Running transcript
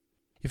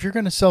If you're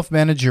going to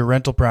self-manage your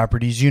rental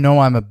properties, you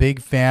know I'm a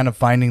big fan of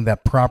finding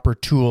that proper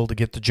tool to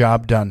get the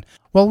job done.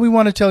 Well, we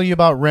want to tell you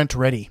about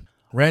RentRedi.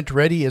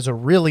 RentRedi is a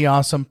really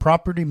awesome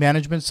property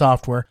management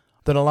software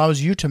that allows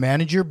you to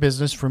manage your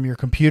business from your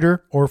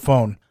computer or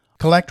phone.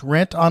 Collect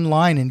rent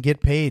online and get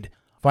paid.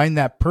 Find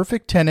that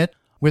perfect tenant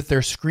with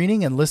their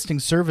screening and listing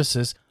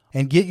services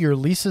and get your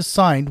leases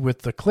signed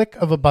with the click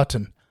of a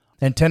button.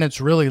 And tenants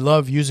really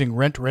love using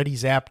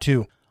RentRedi's app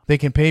too. They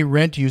can pay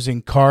rent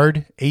using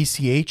card,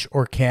 ACH,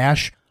 or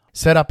cash,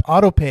 set up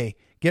autopay,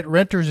 get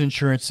renter's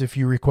insurance if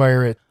you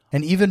require it,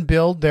 and even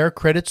build their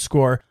credit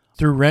score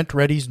through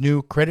RentRedi's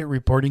new credit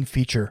reporting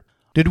feature.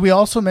 Did we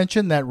also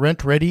mention that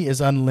RentRedi is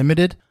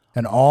unlimited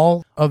and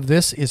all of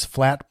this is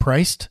flat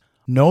priced?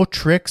 No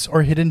tricks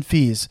or hidden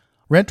fees.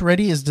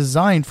 RentRedi is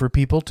designed for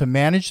people to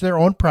manage their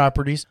own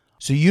properties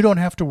so you don't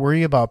have to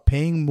worry about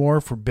paying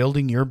more for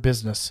building your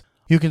business.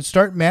 You can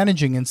start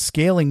managing and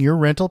scaling your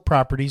rental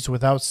properties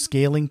without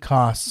scaling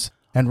costs.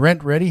 And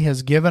RentRedi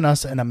has given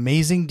us an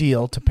amazing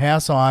deal to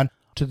pass on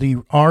to the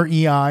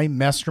REI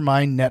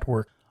Mastermind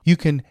Network. You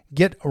can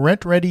get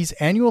RentRedi's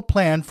annual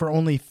plan for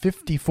only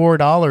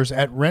 $54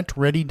 at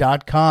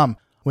rentredi.com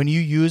when you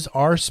use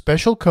our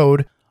special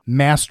code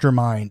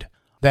MASTERMIND.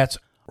 That's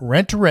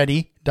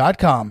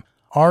rentredi.com,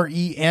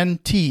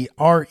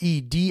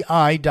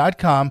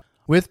 RENTREDI.com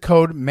with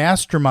code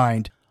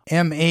MASTERMIND,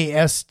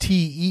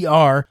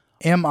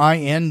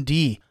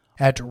 MASTERMIND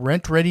at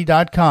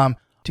rentredi.com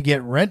to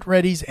get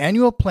RentRedi's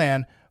annual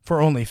plan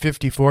for only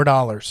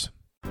 $54.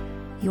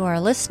 You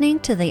are listening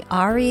to the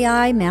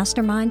REI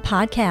Mastermind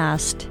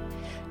Podcast.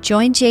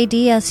 Join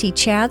JD as he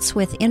chats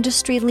with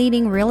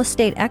industry-leading real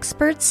estate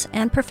experts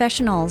and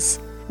professionals.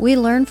 We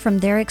learn from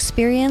their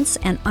experience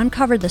and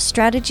uncover the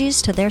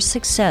strategies to their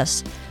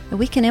success that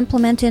we can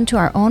implement into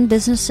our own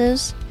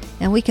businesses,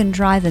 and we can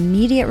drive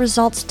immediate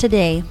results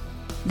today.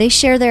 They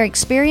share their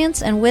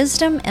experience and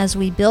wisdom as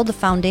we build the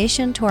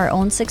foundation to our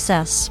own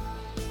success.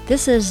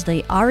 This is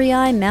the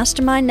REI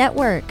Mastermind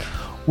Network.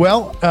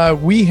 Well,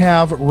 we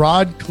have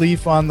Rod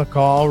Khleif on the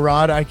call.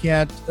 Rod, I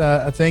can't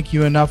thank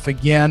you enough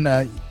again.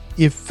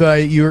 If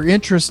you're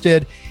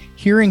interested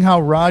hearing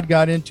how Rod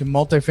got into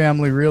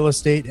multifamily real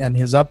estate and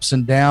his ups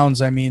and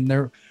downs, I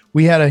mean,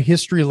 we had a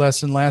history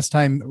lesson last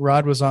time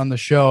Rod was on the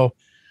show.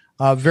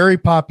 A very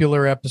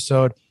popular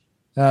episode.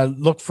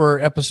 Look for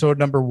episode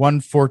number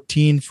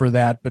 114 for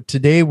that. But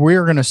today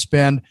we're going to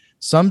spend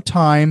some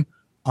time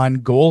on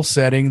goal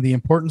setting, the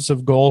importance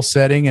of goal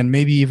setting, and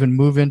maybe even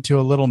move into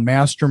a little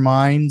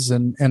masterminds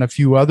and a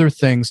few other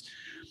things.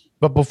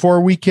 But before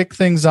we kick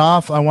things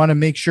off, I want to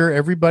make sure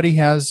everybody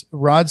has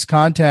Rod's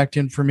contact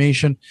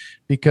information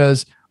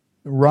because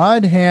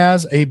Rod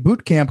has a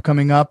boot camp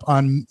coming up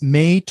on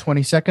May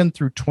 22nd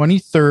through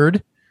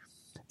 23rd.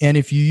 And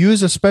if you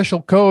use a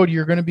special code,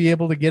 you're going to be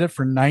able to get it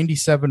for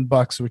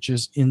 $97, which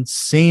is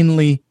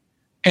insanely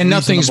And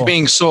nothing's reasonable.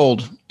 being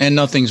sold.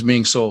 Nothing's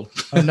being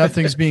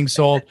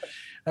sold.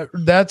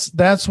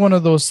 That's one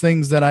of those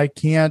things that I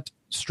can't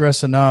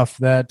stress enough,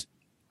 that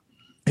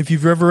if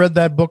you've ever read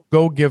that book,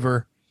 Go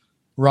Giver,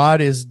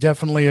 Rod is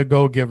definitely a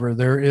go-giver.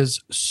 There is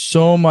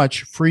so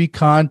much free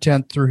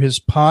content through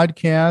his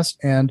podcast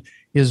and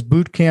his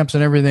boot camps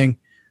and everything,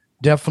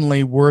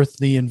 definitely worth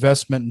the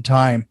investment in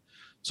time.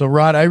 So,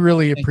 Rod, I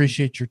really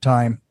appreciate your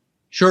time.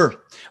 Sure.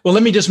 Well,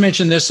 let me just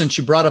mention this since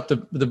you brought up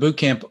the boot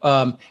camp.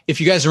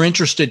 If you guys are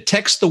interested,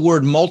 text the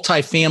word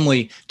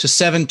multifamily to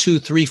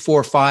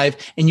 72345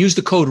 and use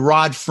the code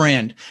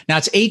RODFRIEND. Now,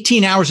 it's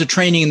 18 hours of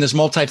training in this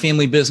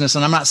multifamily business,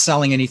 and I'm not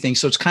selling anything,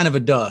 so it's kind of a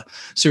duh.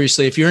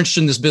 Seriously, if you're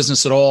interested in this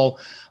business at all,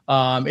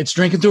 it's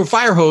drinking through a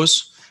fire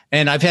hose.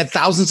 And I've had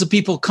thousands of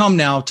people come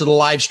now to the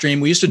live stream.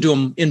 We used to do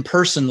them in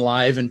person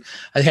live, and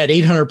I had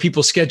 800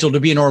 people scheduled to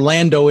be in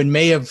Orlando in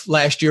May of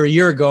last year, a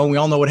year ago. And we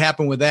all know what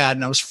happened with that.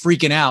 And I was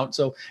freaking out.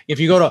 So if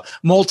you go to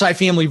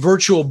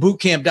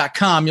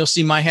multifamilyvirtualbootcamp.com, you'll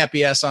see my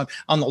happy ass on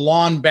the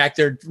lawn back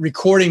there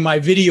recording my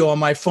video on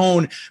my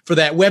phone for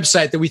that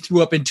website that we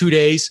threw up in 2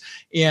 days.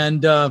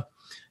 And, and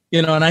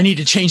I need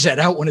to change that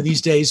out one of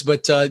these days.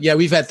 But yeah,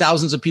 we've had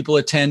thousands of people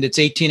attend. It's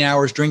 18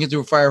 hours, drinking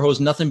through a fire hose,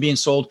 nothing being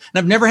sold. And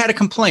I've never had a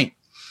complaint.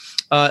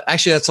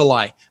 Actually, that's a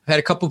lie. I've had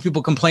a couple of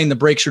people complain the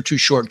breaks are too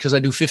short because I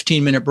do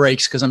 15-minute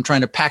breaks because I'm trying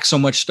to pack so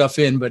much stuff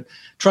in. But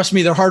trust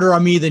me, they're harder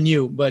on me than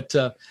you. But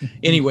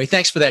anyway,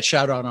 thanks for that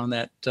shout out on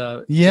that.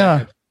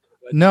 Yeah,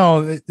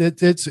 no,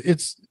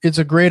 it's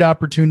a great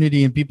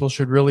opportunity and people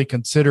should really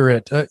consider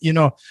it.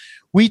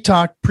 We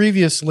talked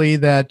previously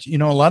that, a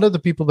lot of the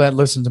people that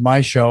listen to my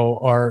show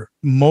are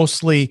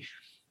mostly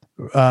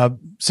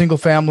single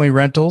family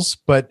rentals,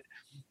 but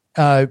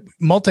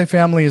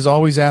multifamily is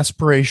always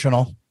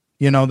aspirational.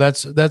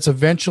 That's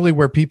eventually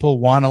where people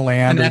want to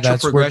land, or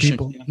that's where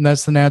people, and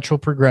that's the natural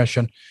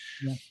progression.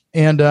 Yeah.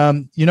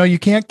 And, you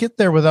can't get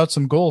there without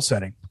some goal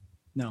setting.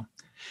 No.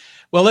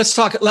 Well, let's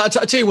talk. I'll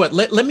tell you what,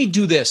 let me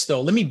do this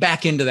though. Let me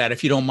back into that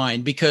if you don't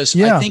mind, because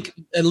I think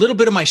a little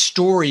bit of my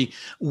story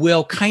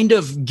will kind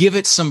of give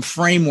it some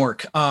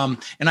framework. And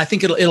I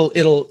think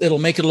it'll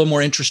make it a little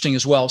more interesting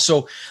as well.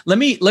 So let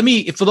me,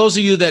 for those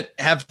of you that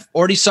have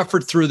already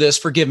suffered through this,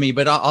 forgive me,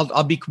 but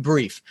I'll be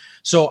brief.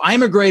 So I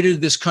immigrated to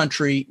this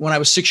country when I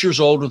was 6 years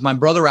old with my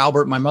brother,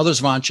 Albert, my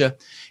mother's Vantje.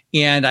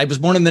 And I was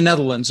born in the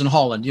Netherlands, in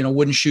Holland,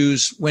 wooden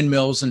shoes,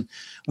 windmills. And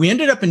we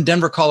ended up in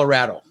Denver,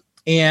 Colorado.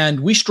 And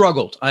we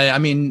struggled. I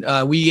mean,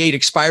 we ate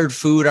expired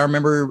food. I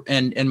remember,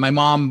 and my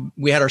mom,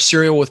 we had our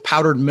cereal with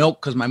powdered milk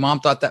because my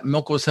mom thought that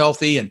milk was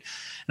healthy. And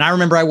I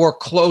remember I wore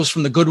clothes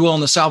from the Goodwill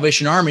and the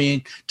Salvation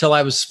Army until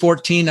I was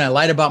 14. I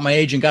lied about my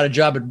age and got a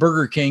job at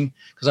Burger King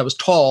because I was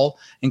tall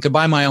and could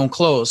buy my own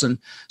clothes. And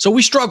so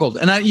we struggled.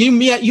 And you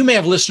may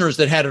have listeners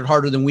that had it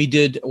harder than we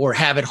did or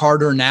have it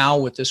harder now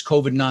with this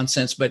COVID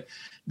nonsense. But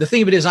the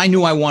thing of it is, I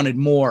knew I wanted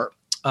more,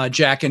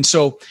 Jack. And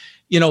so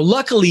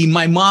luckily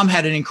my mom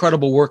had an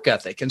incredible work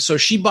ethic. And so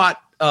she she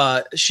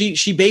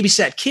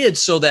babysat kids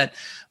so that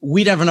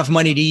we'd have enough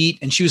money to eat.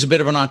 And she was a bit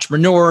of an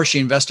entrepreneur. She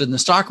invested in the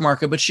stock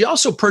market, but she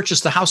also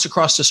purchased the house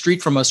across the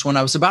street from us when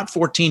I was about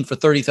 14 for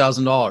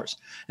 $30,000.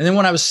 And then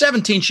when I was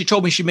 17, she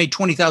told me she made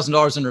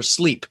 $20,000 in her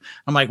sleep.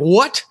 I'm like,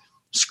 what?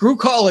 Screw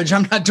college.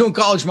 I'm not doing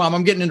college, Mom.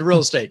 I'm getting into real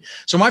estate.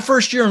 So my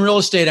first year in real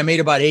estate, I made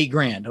about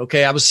 $8,000.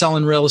 Okay. I was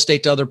selling real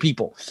estate to other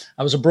people.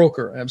 I was a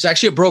broker. I was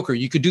actually a broker.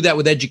 You could do that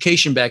with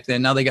education back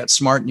then. Now they got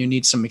smart and you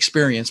need some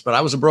experience, but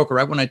I was a broker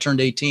right when I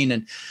turned 18.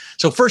 And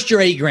so first year,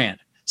 $8,000.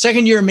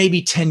 Second year,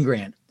 maybe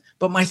 $10,000.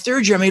 But my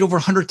third year, I made over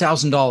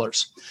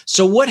 $100,000.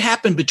 So what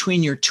happened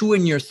between year 2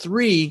 and year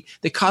 3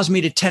 that caused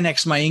me to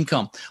 10x my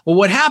income? Well,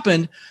 what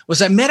happened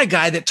was I met a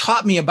guy that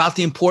taught me about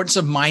the importance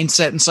of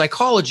mindset and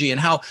psychology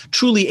and how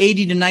truly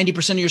 80 to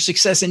 90% of your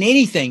success in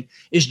anything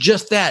is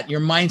just that,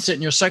 your mindset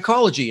and your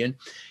psychology. And,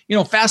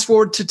 fast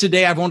forward to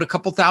today, I've owned a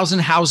couple thousand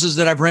houses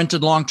that I've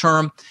rented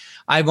long-term.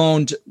 I've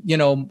owned,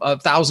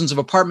 thousands of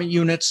apartment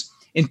units.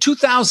 In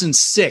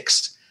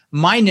 2006,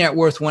 my net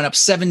worth went up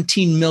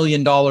 $17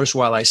 million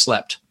while I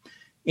slept.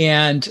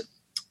 And,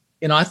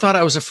 I thought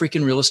I was a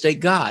freaking real estate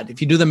god. If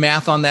you do the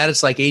math on that,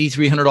 it's like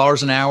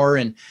 $8,300 an hour.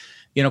 And,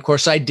 of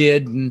course I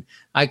did. And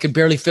I could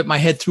barely fit my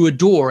head through a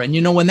door. And,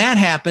 when that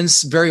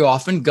happens, very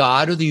often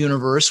God or the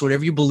universe,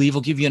 whatever you believe,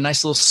 will give you a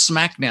nice little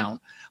smackdown.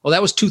 Well,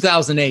 that was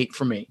 2008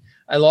 for me.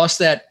 I lost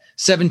that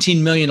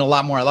 17 million, a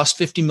lot more. I lost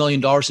 $50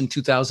 million in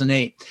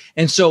 2008.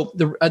 And so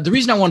the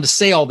reason I wanted to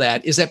say all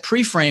that is that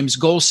pre-frames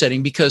goal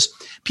setting, because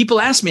people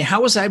ask me,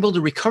 how was I able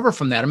to recover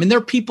from that? I mean, there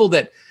are people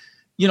that,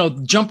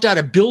 jumped out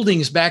of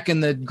buildings back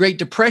in the Great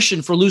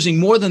Depression for losing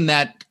more than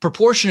that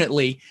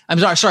proportionately.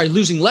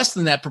 Losing less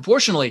than that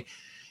proportionally.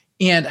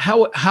 And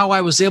how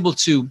I was able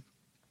to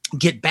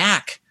get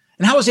back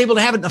and how I was able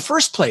to have it in the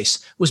first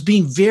place was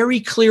being very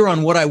clear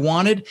on what I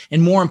wanted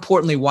and, more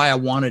importantly, why I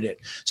wanted it.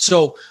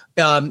 So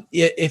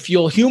if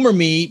you'll humor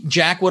me,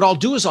 Jack, what I'll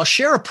do is I'll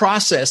share a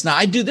process. Now,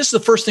 this is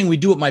the first thing we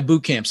do at my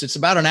boot camps. It's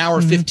about an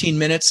hour, 15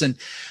 minutes. And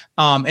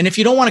if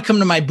you don't want to come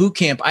to my boot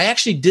camp, I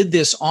actually did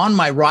this on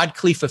my Rod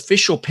Khleif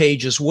official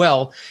page as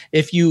well.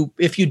 If you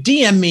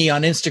DM me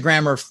on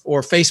Instagram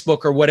or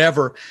Facebook or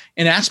whatever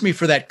and ask me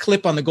for that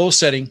clip on the goal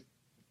setting,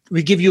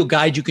 we give you a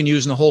guide you can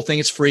use, and the whole thing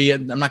is free.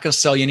 I'm not going to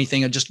sell you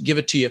anything. I'll just give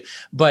it to you.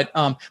 But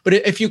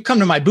if you come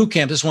to my boot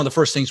camp, this is one of the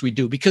first things we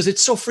do because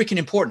it's so freaking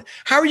important.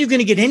 How are you going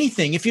to get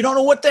anything if you don't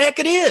know what the heck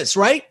it is,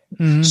 right?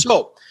 Mm-hmm.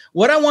 So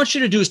what I want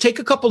you to do is take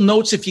a couple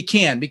notes if you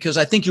can, because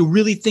I think you'll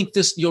really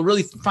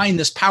find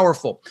this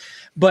powerful.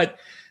 But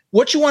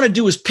what you want to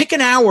do is pick an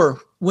hour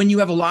when you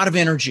have a lot of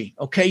energy,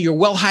 okay? You're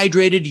well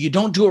hydrated, you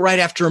don't do it right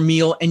after a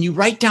meal, and you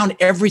write down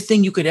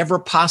everything you could ever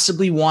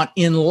possibly want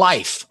in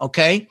life,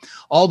 okay?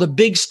 All the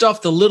big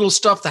stuff, the little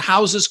stuff, the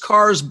houses,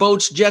 cars,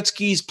 boats, jet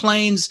skis,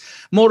 planes,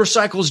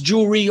 motorcycles,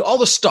 jewelry, all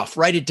the stuff,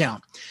 write it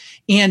down.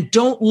 And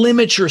don't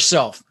limit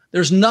yourself.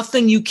 There's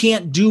nothing you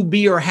can't do,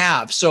 be, or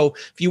have. So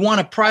if you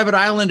want a private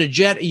island, a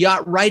jet, a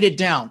yacht, write it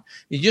down.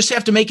 You just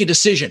have to make a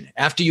decision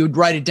after you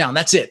write it down.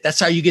 That's it. That's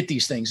how you get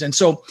these things. And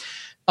so,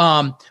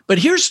 but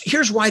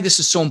here's why this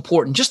is so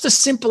important. Just the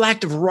simple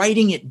act of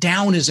writing it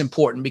down is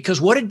important,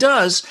 because what it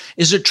does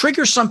is it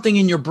triggers something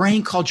in your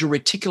brain called your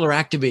reticular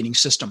activating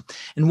system.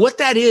 And what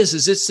that is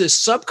it's this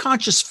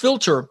subconscious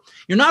filter.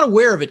 You're not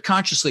aware of it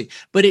consciously,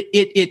 but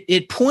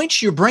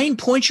your brain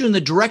points you in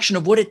the direction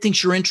of what it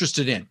thinks you're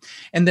interested in.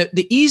 And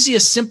the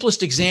easiest,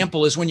 simplest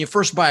example is when you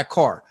first buy a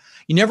car.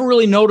 You never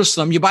really notice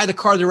them. You buy the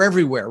car, they're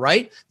everywhere,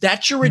 right?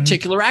 That's your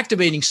reticular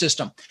activating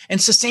system. And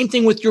it's the same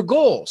thing with your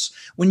goals.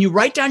 When you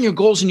write down your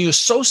goals and you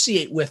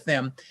associate with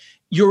them,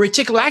 your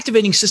reticular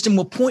activating system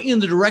will point you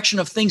in the direction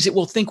of things it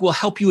will think will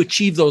help you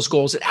achieve those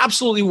goals. It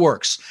absolutely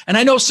works. And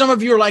I know some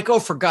of you are like, oh,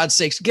 for God's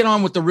sakes, get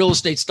on with the real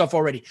estate stuff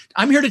already.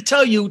 I'm here to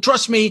tell you,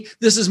 trust me,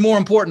 this is more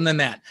important than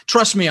that.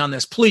 Trust me on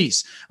this,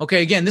 please.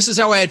 Okay, again, this is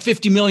how I had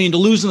 50 million to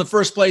lose in the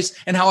first place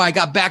and how I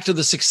got back to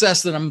the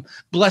success that I'm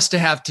blessed to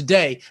have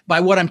today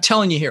by what I'm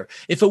telling you here.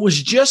 If it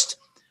was just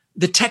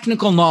the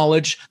technical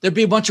knowledge. There'd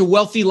be a bunch of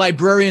wealthy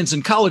librarians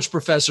and college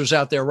professors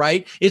out there,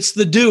 right? It's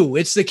the do,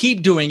 it's the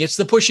keep doing, it's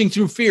the pushing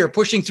through fear,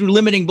 pushing through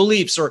limiting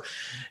beliefs, or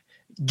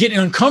getting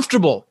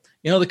uncomfortable.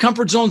 The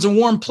comfort zone's a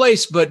warm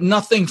place, but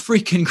nothing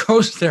freaking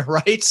grows there,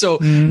 right? So,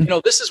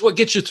 this is what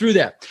gets you through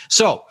that.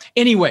 So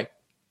anyway,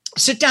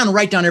 sit down and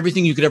write down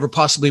everything you could ever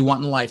possibly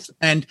want in life.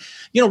 And,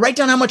 write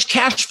down how much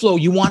cash flow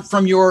you want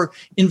from your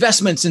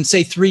investments in,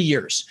 say, 3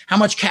 years, how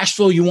much cash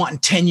flow you want in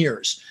 10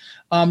 years.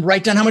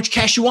 Write down how much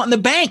cash you want in the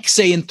bank,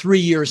 say, in 3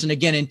 years, and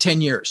again in 10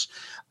 years.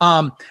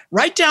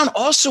 Write down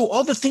also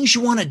all the things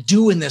you want to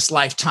do in this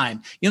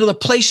lifetime, the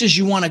places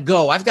you want to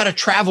go. I've got a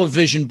travel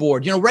vision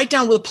board, write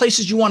down the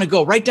places you want to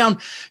go. Write down,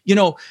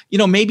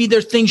 maybe there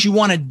are things you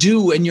want to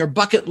do in your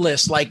bucket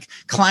list, like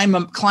climb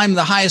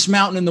the highest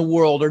mountain in the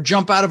world, or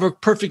jump out of a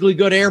perfectly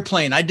good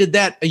airplane. I did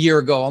that a year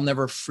ago. I'll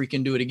never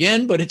freaking do it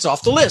again, but it's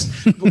off the list.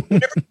 But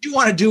whatever you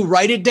want to do,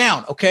 write it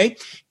down. Okay.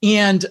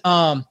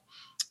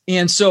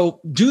 And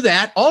so do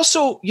that.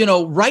 Also,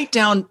 write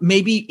down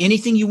maybe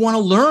anything you want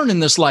to learn in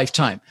this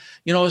lifetime.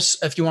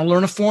 If you want to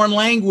learn a foreign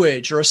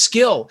language or a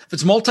skill, if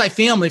it's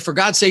multifamily, for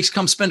God's sakes,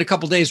 come spend a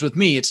couple days with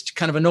me. It's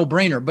kind of a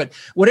no-brainer. But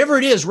whatever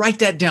it is, write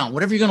that down,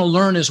 whatever you're going to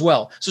learn as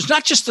well. So it's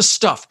not just the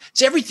stuff.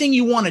 It's everything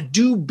you want to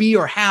do, be,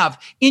 or have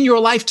in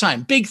your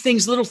lifetime. Big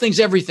things, little things,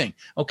 everything.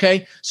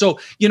 Okay? So,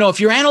 if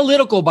you're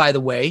analytical, by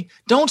the way,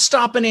 don't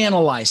stop and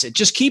analyze it.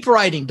 Just keep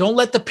writing. Don't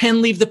let the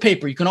pen leave the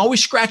paper. You can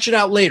always scratch it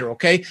out later,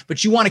 okay?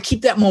 But you want to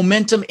keep that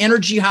momentum,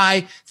 energy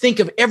high. Think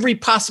of every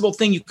possible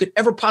thing you could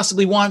ever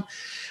possibly want.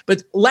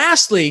 But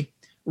lastly,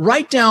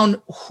 write down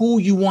who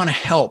you want to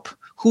help,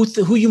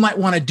 who you might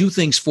want to do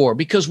things for,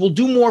 because we'll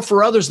do more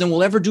for others than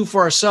we'll ever do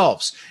for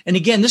ourselves. And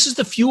again, this is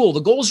the fuel. The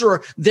goals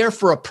are there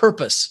for a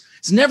purpose.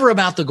 It's never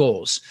about the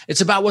goals.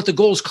 It's about what the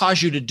goals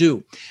cause you to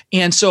do.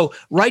 And so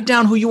write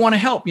down who you want to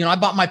help. I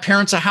bought my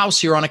parents a house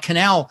here on a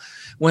canal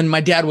when my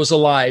dad was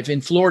alive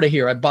in Florida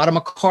here. I bought him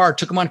a car,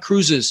 took him on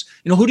cruises.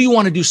 Who do you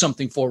want to do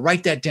something for?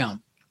 Write that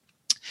down.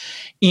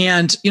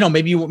 And,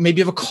 maybe you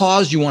have a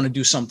cause you want to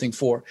do something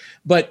for.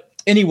 But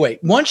anyway,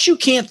 once you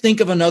can't think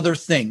of another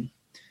thing,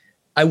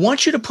 I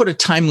want you to put a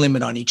time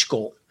limit on each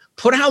goal.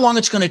 Put how long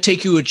it's going to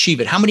take you to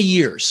achieve it, how many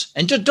years.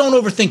 And just don't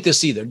overthink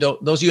this either.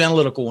 Those of you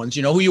analytical ones,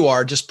 you know who you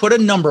are. Just put a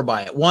number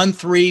by it, 1,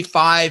 3,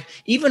 5,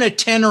 even a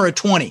 10 or a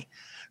 20.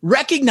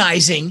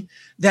 Recognizing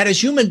that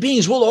as human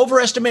beings, we'll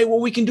overestimate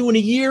what we can do in a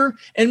year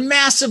and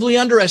massively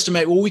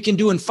underestimate what we can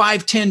do in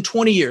 5, 10,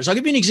 20 years. I'll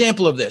give you an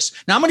example of this.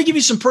 Now, I'm going to give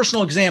you some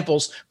personal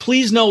examples.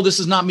 Please know this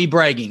is not me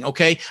bragging,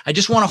 okay? I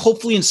just want to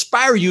hopefully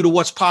inspire you to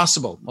what's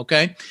possible,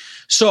 okay?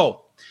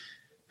 So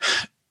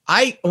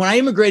when I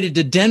immigrated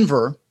to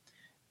Denver,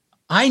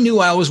 I knew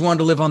I always wanted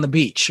to live on the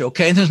beach,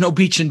 okay? There's no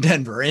beach in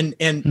Denver. And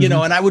and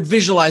I would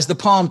visualize the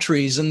palm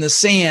trees and the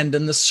sand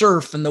and the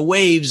surf and the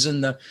waves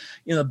and the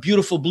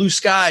beautiful blue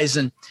skies.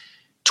 And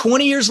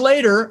 20 years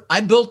later, I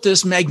built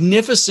this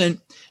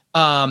magnificent,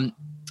 $8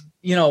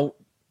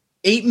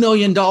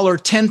 million,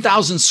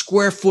 10,000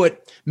 square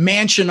foot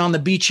mansion on the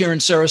beach here in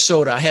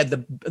Sarasota. I had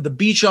the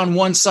beach on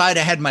one side.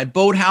 I had my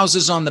boat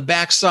houses on the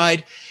back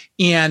side.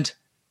 And,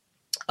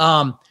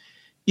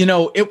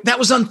 that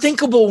was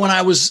unthinkable when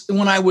I was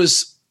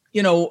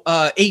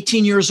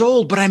 18 years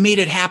old, but I made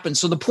it happen.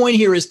 So the point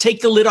here is take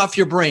the lid off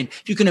your brain.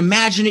 If you can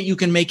imagine it, you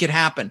can make it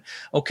happen.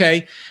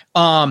 Okay.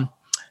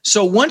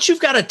 So once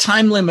you've got a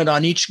time limit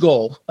on each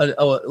goal,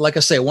 like I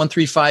say, 1,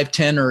 3, 5,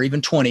 10, or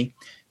even 20,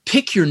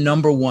 pick your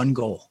number one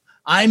goal.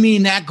 I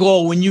mean, that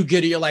goal, when you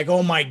get it, you're like,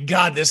 oh my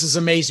God, this is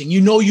amazing.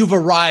 You've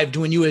arrived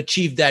when you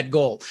achieved that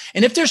goal.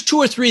 And if there's 2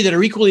 or 3 that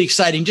are equally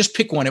exciting, just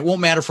pick one. It won't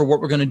matter for what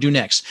we're going to do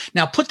next.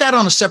 Now put that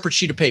on a separate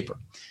sheet of paper.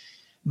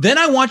 Then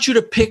I want you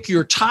to pick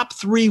your top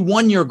 3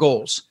 one-year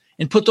goals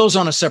and put those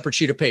on a separate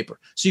sheet of paper.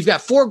 So you've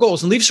got 4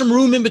 goals and leave some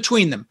room in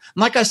between them.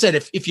 And like I said,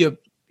 if you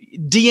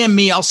DM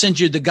me, I'll send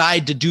you the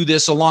guide to do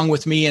this along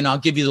with me, and I'll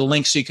give you the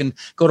link so you can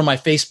go to my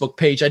Facebook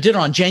page. I did it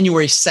on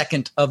January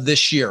 2nd of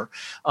this year.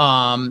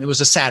 It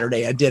was a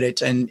Saturday. I did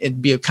it, and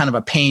it'd be a kind of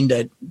a pain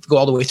to go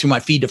all the way through my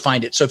feed to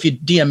find it. So if you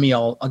DM me,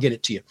 I'll get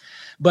it to you.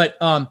 But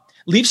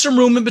leave some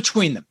room in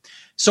between them.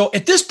 So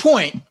at this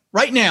point,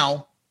 right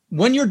now,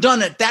 when you're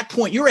done at that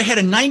point, you're ahead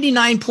of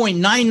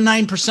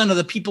 99.99% of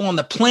the people on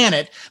the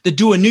planet that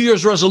do a New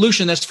Year's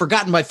resolution that's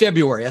forgotten by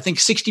February. I think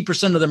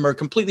 60% of them are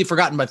completely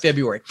forgotten by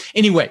February.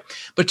 Anyway,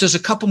 but there's a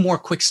couple more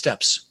quick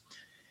steps.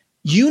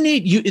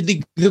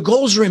 The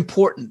goals are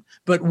important,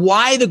 but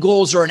why the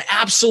goals are an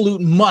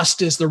absolute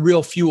must is the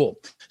real fuel.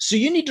 So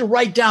you need to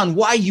write down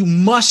why you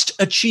must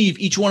achieve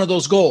each one of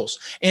those goals.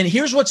 And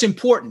here's what's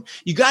important.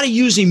 You got to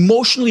use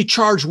emotionally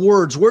charged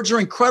words. Words are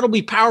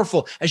incredibly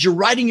powerful as you're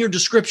writing your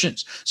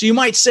descriptions. So you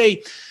might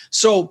say,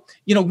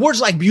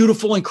 words like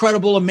beautiful,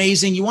 incredible,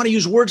 amazing. You want to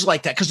use words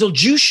like that because they'll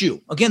juice you.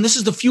 Again, this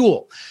is the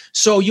fuel.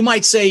 So you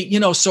might say,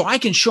 so I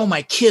can show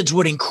my kids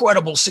what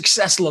incredible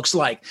success looks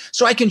like.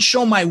 So I can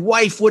show my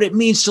wife what it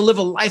means to live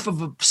a life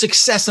of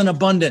success and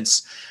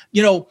abundance,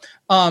 so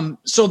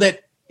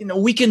that,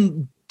 we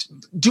can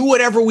do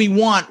whatever we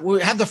want.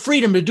 We have the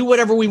freedom to do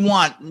whatever we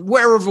want,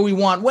 wherever we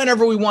want,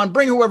 whenever we want,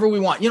 bring whoever we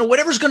want.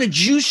 Whatever's going to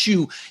juice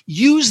you,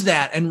 use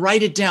that and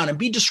write it down and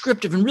be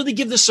descriptive and really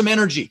give this some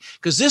energy,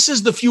 because this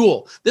is the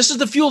fuel. This is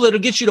the fuel that'll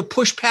get you to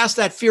push past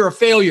that fear of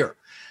failure.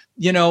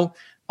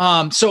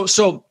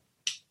 So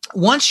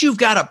once you've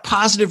got a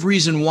positive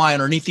reason why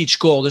underneath each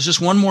goal, there's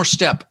just one more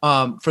step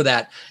for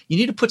that. You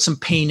need to put some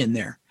pain in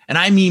there. And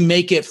I mean,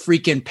 make it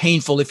freaking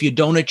painful if you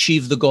don't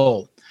achieve the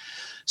goal,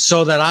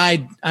 so that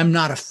I'm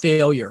not a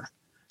failure,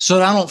 so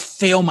that I don't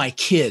fail my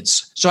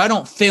kids, so I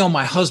don't fail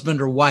my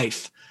husband or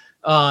wife,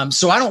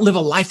 so I don't live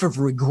a life of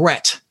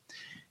regret.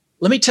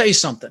 Let me tell you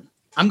something.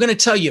 I'm going to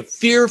tell you,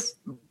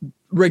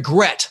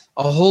 regret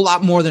a whole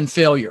lot more than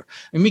failure.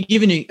 Let me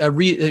give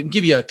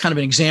you a kind of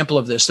an example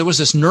of this. There was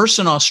this nurse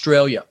in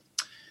Australia.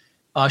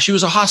 She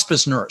was a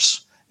hospice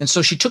nurse, and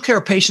so she took care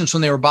of patients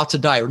when they were about to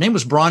die. Her name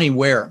was Bronnie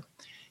Ware.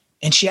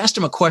 And she asked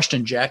him a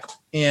question, Jack.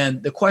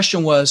 And the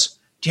question was,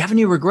 do you have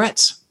any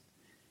regrets?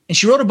 And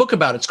she wrote a book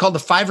about it. It's called The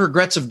 5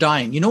 Regrets of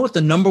Dying. You know what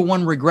the number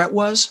one regret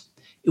was?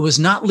 It was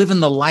not living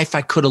the life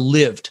I could have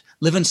lived,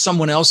 living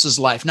someone else's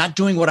life, not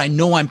doing what I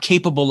know I'm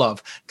capable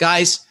of.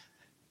 Guys,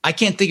 I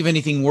can't think of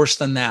anything worse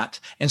than that.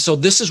 And so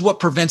this is what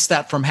prevents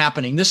that from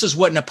happening. This is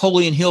what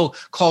Napoleon Hill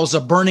calls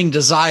a burning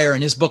desire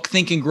in his book,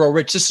 Think and Grow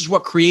Rich. This is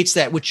what creates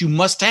that, which you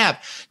must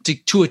have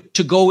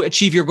to go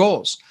achieve your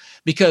goals.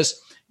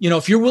 Because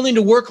if you're willing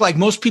to work like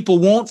most people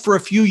won't for a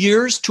few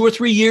years, 2 or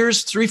 3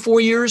 years, 3, 4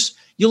 years,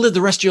 you'll live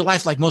the rest of your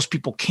life like most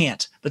people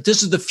can't. But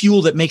this is the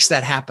fuel that makes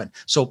that happen.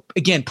 So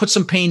again, put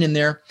some pain in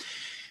there.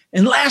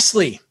 And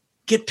lastly,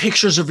 get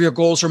pictures of your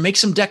goals or make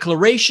some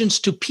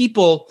declarations to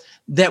people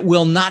that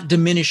will not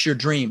diminish your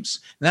dreams.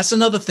 And that's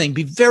another thing.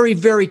 Be very,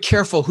 very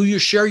careful who you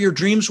share your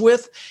dreams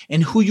with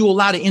and who you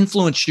allow to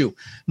influence you.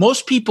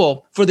 Most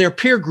people, for their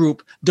peer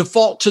group,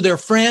 default to their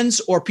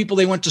friends or people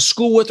they went to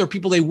school with or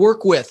people they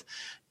work with.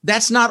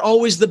 That's not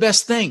always the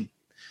best thing,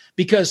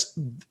 because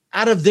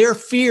out of their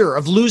fear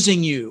of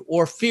losing you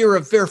or fear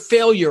of their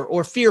failure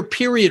or fear,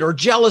 period, or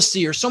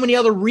jealousy or so many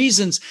other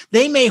reasons,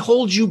 they may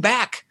hold you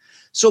back.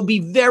 So be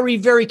very,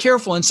 very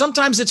careful. And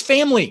sometimes it's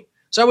family.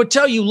 So I would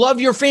tell you,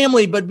 love your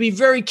family, but be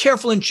very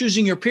careful in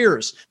choosing your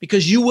peers,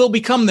 because you will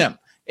become them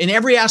in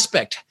every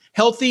aspect,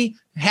 healthy,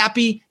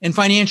 happy, and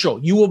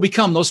financial. You will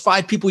become those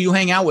 5 people you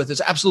hang out with.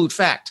 It's absolute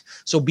fact.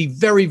 So be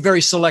very,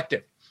 very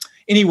selective.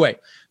 Anyway,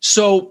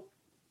 so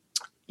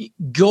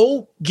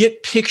go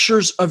get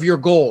pictures of your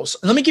goals.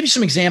 Let me give you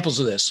some examples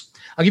of this.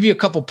 I'll give you a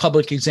couple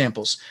public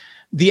examples.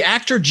 The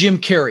actor Jim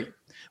Carrey,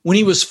 when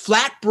he was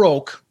flat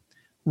broke,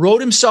 wrote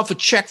himself a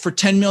check for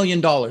 $10 million.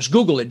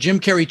 Google it, Jim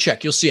Carrey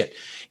check. You'll see it.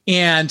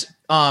 And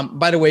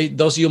by the way,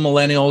 those of you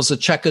millennials, a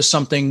check is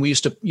something we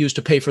used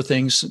to pay for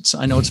things.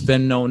 I know it's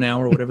Venmo now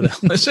or whatever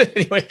that is.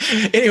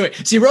 Anyway,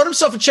 so he wrote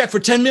himself a check for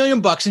 $10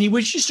 million, and he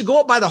used to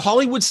go up by the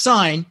Hollywood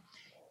sign,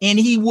 and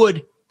he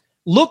would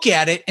look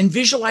at it and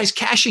visualize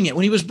cashing it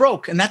when he was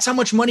broke. And that's how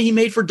much money he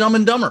made for Dumb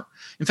and Dumber.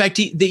 In fact,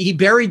 he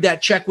buried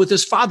that check with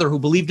his father, who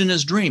believed in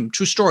his dream.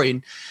 True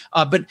story.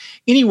 But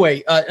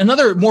anyway,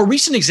 another more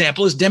recent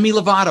example is Demi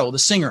Lovato, the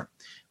singer.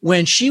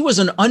 When she was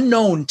an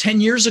unknown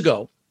 10 years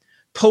ago,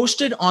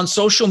 posted on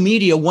social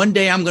media, one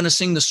day I'm going to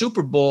sing the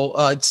Super Bowl,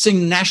 sing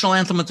the national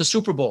anthem at the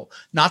Super Bowl.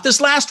 Not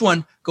this last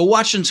one. Go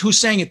watch who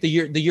sang it the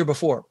year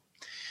before.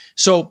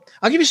 So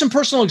I'll give you some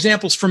personal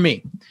examples from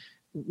me.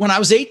 When I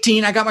was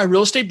 18, I got my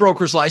real estate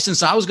broker's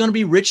license. I was going to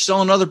be rich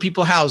selling other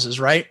people's houses,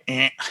 right?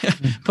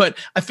 But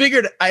I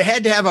figured I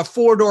had to have a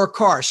 4-door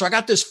car. So I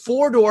got this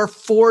 4-door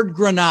Ford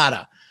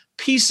Granada,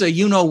 piece of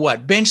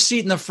you-know-what, bench seat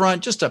in the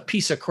front, just a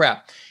piece of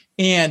crap.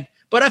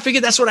 But I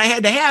figured that's what I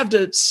had to have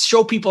to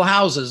show people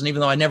houses. And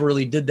even though I never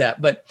really did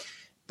that, but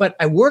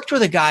I worked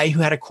with a guy who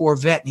had a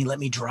Corvette and he let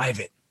me drive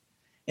it.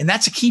 And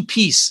that's a key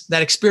piece,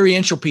 that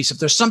experiential piece. If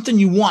there's something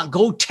you want,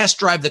 go test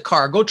drive the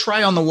car, go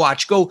try on the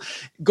watch, go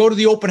to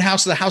the open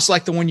house of the house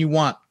like the one you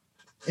want.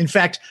 In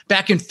fact,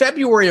 back in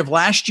February of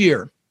last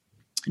year,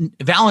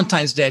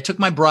 Valentine's Day, I took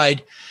my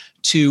bride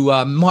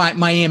to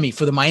Miami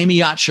for the Miami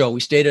Yacht Show.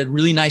 We stayed at a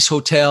really nice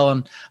hotel,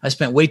 and I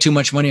spent way too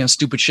much money on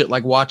stupid shit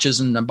like watches,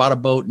 and I bought a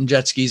boat and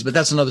jet skis, but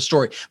that's another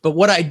story. But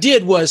what I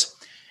did was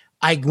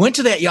I went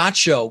to that yacht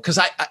show because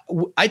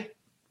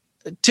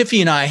Tiffy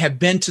and I have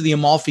been to the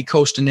Amalfi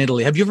Coast in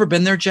Italy. Have you ever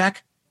been there,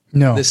 Jack?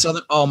 No.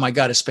 Oh my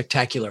God, it's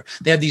spectacular.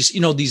 They have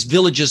these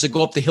villages that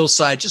go up the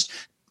hillside, just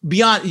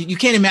beyond, you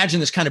can't imagine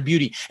this kind of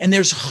beauty. And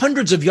there's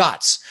hundreds of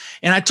yachts.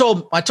 And I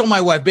told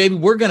my wife, baby,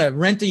 we're going to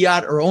rent a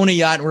yacht or own a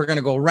yacht. And we're going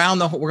to go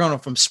we're going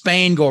from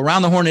Spain, go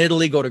around the Horn of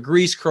Italy, go to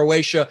Greece,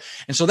 Croatia.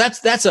 And so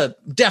that's a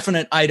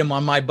definite item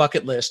on my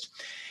bucket list.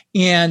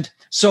 And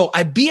so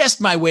I BS'd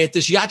my way at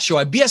this yacht show.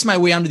 I BS'd my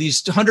way onto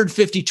these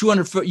 150,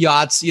 200-foot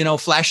yachts,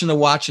 flashing the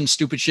watch and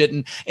stupid shit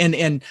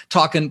and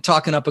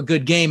talking up a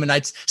good game. And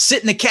I'd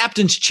sit in the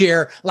captain's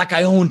chair like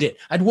I owned it.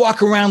 I'd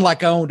walk around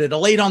like I owned it. I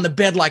laid on the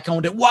bed like I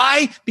owned it.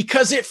 Why?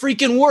 Because it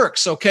freaking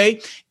works,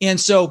 okay? And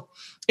so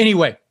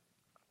anyway,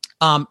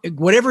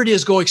 whatever it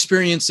is, go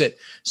experience it.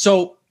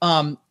 So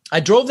I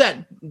drove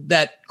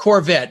that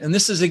Corvette. And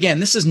this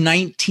is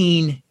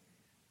 19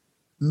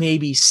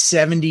 maybe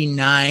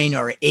 79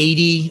 or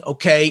 80.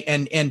 Okay.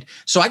 And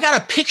so I got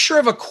a picture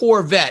of a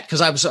Corvette because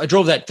I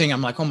drove that thing.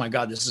 I'm like, oh my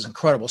God, this is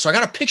incredible. So I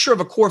got a picture of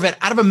a Corvette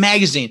out of a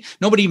magazine.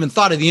 Nobody even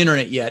thought of the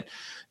internet yet.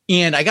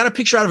 And I got a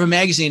picture out of a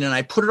magazine and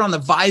I put it on the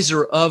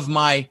visor of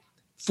my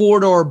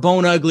 4-door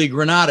Bone Ugly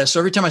Granada. So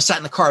every time I sat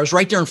in the car, it was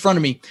right there in front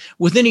of me.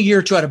 Within a year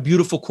or two, I had a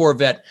beautiful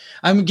Corvette.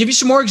 I'm going to give you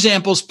some more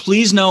examples.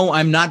 Please know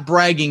I'm not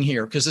bragging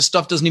here because this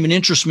stuff doesn't even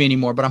interest me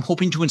anymore, but I'm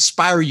hoping to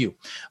inspire you.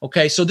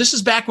 Okay, so this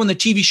is back when the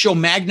TV show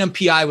Magnum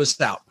PI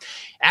was out.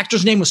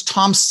 Actor's name was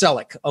Tom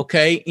Selleck,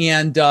 okay?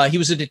 And he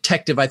was a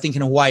detective, I think,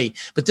 in Hawaii.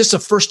 But this is the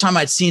first time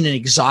I'd seen an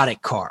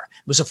exotic car.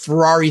 It was a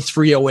Ferrari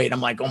 308.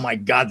 I'm like, oh, my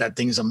God, that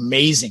thing's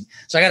amazing.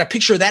 So I got a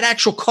picture of that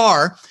actual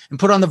car and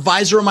put on the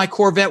visor of my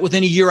Corvette.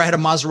 Within a year, I had a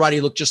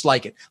Maserati look just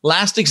like it.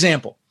 Last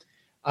example.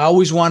 I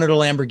always wanted a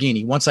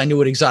Lamborghini once I knew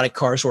what exotic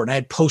cars were. And I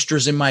had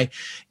posters in my,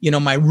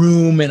 my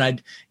room and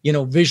I'd,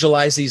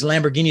 visualize these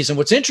Lamborghinis. And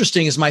what's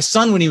interesting is my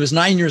son, when he was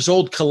 9 years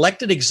old,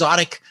 collected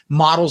exotic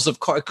models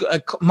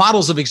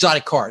of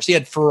exotic cars. He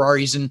had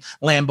Ferraris and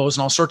Lambos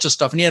and all sorts of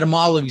stuff. And he had a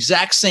model of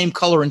exact same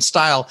color and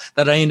style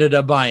that I ended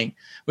up buying,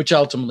 which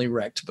ultimately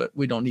wrecked, but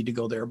we don't need to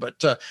go there.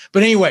 But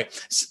anyway,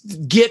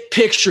 get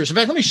pictures. In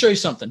fact, let me show you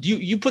something.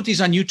 You put these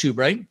on YouTube,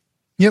 right?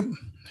 Yep.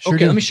 Sure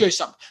okay. Do. Let me show you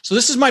something. So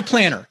this is my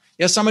planner.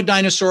 Yes, I'm a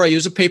dinosaur. I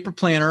use a paper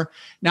planner.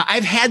 Now,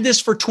 I've had this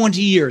for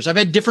 20 years. I've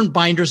had different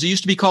binders. It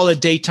used to be called a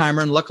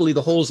daytimer, and luckily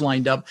the holes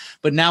lined up.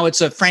 But now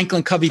it's a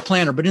Franklin Covey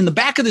planner. But in the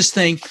back of this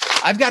thing,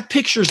 I've got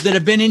pictures that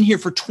have been in here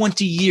for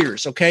 20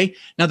 years, okay?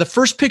 Now, the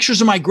first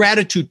pictures are my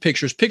gratitude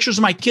pictures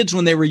of my kids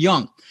when they were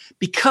young,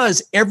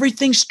 because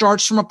everything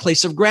starts from a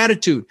place of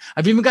gratitude.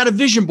 I've even got a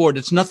vision board.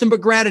 It's nothing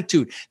but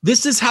gratitude.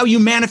 This is how you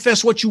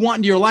manifest what you want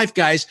into your life,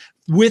 guys,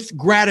 with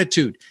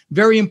gratitude.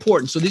 Very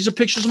important. So these are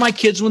pictures of my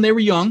kids when they were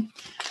young.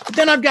 But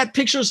then I've got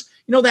pictures,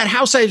 that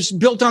house I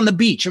built on the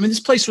beach. I mean, this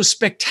place was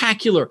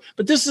spectacular,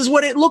 but this is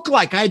what it looked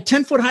like. I had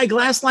 10-foot high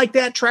glass like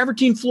that,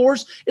 travertine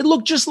floors. It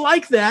looked just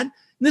like that. And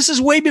this is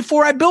way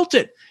before I built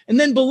it. And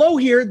then below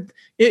here,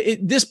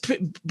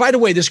 by the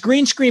way, this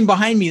green screen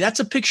behind me, that's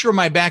a picture of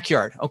my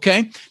backyard.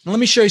 Okay. Now let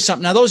me show you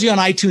something. Now, those of you on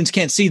iTunes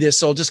can't see this,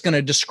 so I'm just going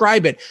to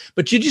describe it.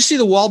 But did you see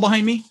the wall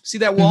behind me? See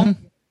that wall?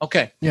 Mm-hmm.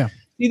 Okay. Yeah.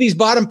 See these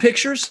bottom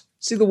pictures?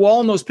 See the wall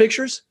in those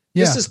pictures?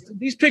 Yeah.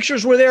 These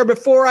pictures were there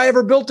before I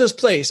ever built this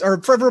place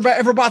or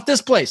ever bought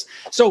this place.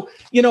 So,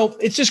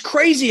 it's just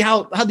crazy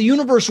how the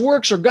universe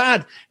works, or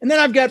God. And then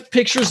I've got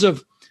pictures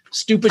of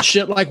stupid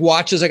shit like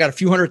watches. I got a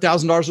few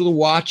 $100,000 worth of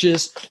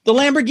watches. The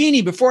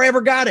Lamborghini before I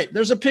ever got it.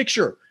 There's a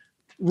picture.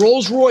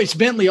 Rolls Royce,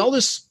 Bentley, all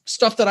this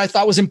stuff that I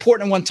thought was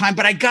important at one time,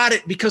 but I got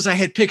it because I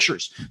had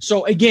pictures.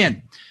 So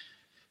again,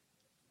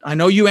 I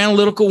know you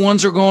analytical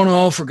ones are going,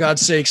 oh, for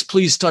God's sakes,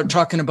 please start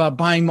talking about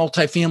buying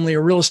multifamily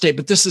or real estate.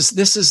 But this is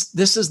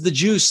the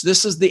juice.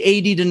 This is the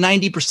 80 to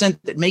 90%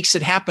 that makes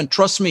it happen.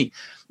 Trust me,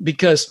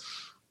 because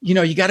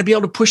you got to be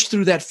able to push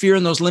through that fear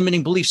and those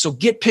limiting beliefs. So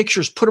get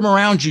pictures, put them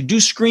around you, do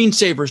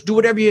screensavers, do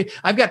whatever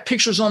I've got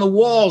pictures on the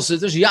walls.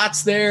 There's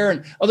yachts there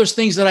and other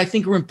things that I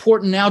think are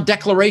important now.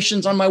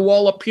 Declarations on my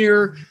wall up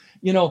here,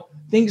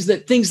 things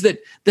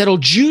that'll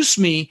juice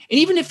me. And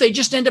even if they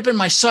just end up in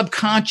my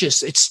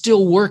subconscious, it's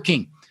still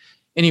working.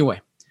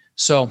 Anyway,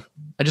 so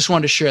I just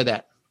wanted to share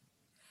that.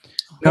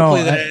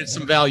 Hopefully that adds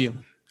some value.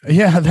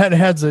 Yeah, that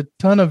adds a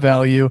ton of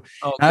value.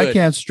 Oh, I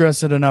can't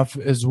stress it enough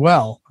as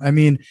well. I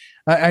mean,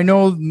 I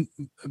know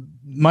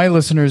my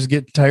listeners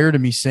get tired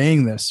of me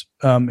saying this.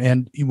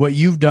 And what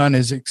you've done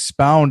is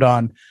expound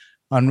on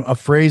a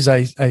phrase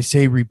I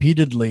say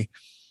repeatedly.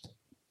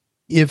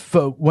 If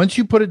once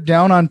you put it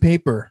down on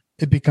paper,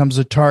 it becomes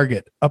a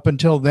target. Up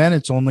until then,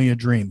 it's only a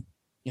dream.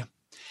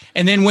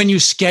 And then when you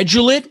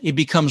schedule it, it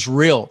becomes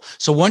real.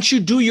 So once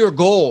you do your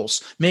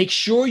goals, make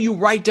sure you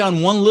write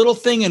down one little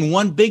thing and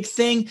one big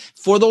thing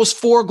for those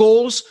 4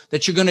 goals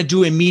that you're going to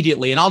do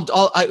immediately. And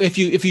if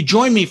you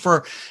join me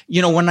for,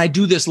 when I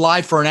do this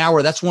live for an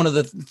hour, that's one of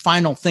the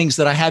final things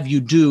that I have you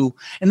do.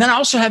 And then I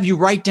also have you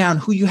write down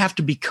who you have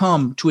to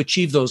become to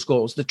achieve those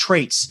goals, the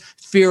traits.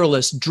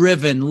 Fearless,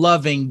 driven,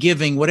 loving,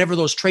 giving, whatever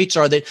those traits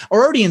are that are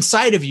already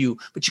inside of you,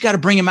 but you got to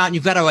bring them out and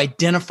you've got to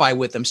identify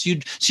with them. So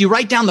you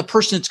write down the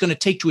person it's going to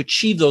take to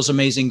achieve those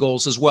amazing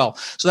goals as well.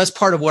 So that's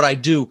part of what I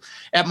do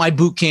at my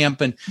boot camp.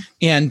 And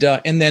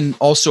then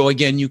also,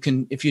 again, you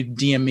can, if you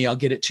DM me, I'll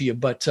get it to you.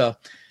 But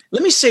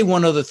let me say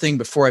one other thing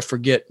before I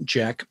forget,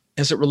 Jack,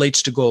 as it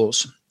relates to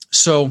goals.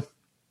 So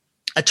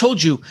I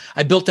told you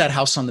I built that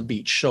house on the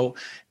beach. So,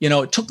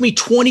 it took me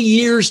 20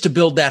 years to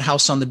build that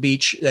house on the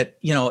beach,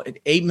 that,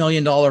 $8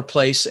 million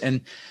place.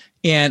 And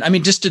I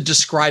mean, just to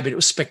describe it, it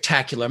was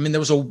spectacular. I mean, there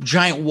was a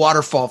giant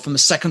waterfall from the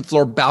second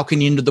floor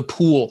balcony into the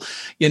pool.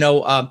 You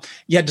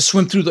had to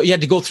swim through you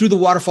had to go through the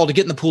waterfall to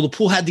get in the pool. The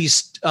pool had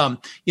these,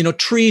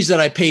 trees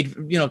that I paid,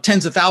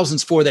 tens of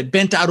thousands for that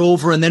bent out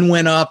over and then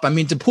went up. I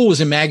mean, the pool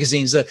was in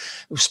magazines.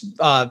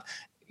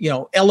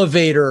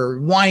 elevator,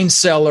 wine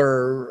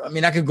cellar. I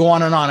mean, I could go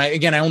on and on.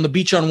 I own the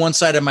beach on one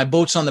side and my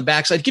boat's on the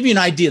back side. To give you an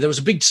idea, there was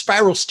a big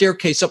spiral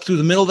staircase up through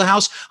the middle of the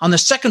house. On the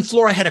second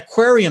floor, I had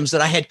aquariums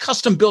that I had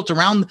custom built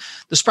around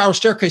the spiral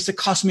staircase that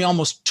cost me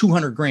almost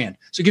 $200,000.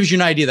 So it gives you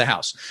an idea of the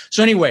house.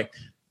 So anyway,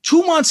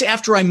 2 months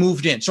after I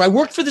moved in, so I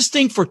worked for this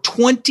thing for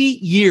 20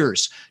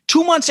 years.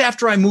 2 months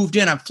after I moved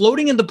in, I'm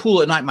floating in the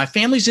pool at night. My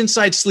family's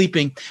inside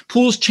sleeping.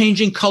 Pool's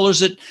changing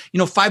colors at,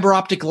 fiber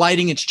optic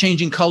lighting. It's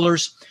changing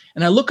colors.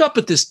 And I look up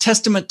at this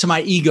testament to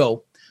my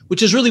ego,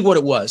 which is really what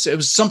it was. It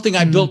was something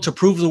I built to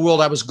prove to the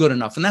world I was good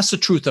enough. And that's the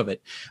truth of it.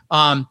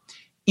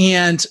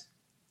 And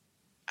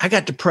I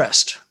got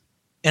depressed.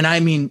 And I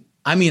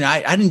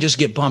didn't just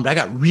get bummed. I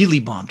got really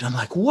bummed. I'm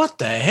like, what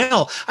the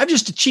hell? I've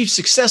just achieved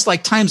success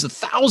like times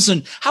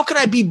 1,000. How could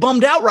I be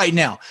bummed out right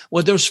now?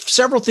 Well, there's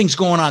several things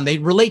going on. They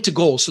relate to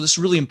goals. So this is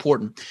really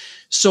important.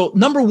 So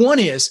number one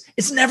is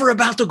it's never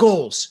about the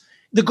goals.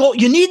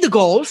 You need the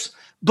goals.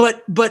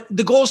 But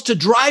the goal is to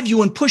drive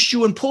you and push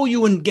you and pull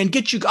you and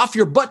get you off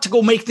your butt to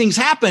go make things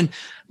happen.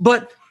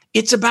 But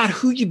it's about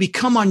who you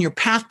become on your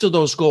path to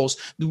those goals.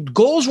 The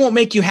goals won't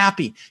make you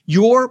happy.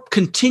 Your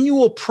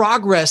continual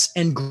progress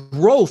and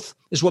growth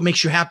is what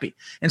makes you happy.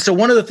 And so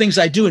one of the things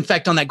I do, in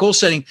fact, on that goal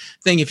setting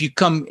thing, if you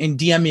come and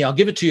DM me, I'll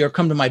give it to you, or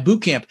come to my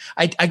boot camp.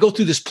 I go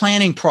through this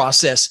planning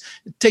process.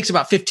 It takes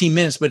about 15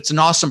 minutes, but it's an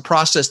awesome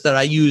process that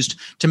I used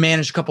to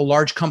manage a couple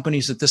large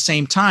companies at the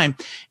same time.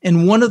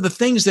 And one of the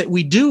things that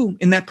we do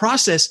in that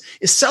process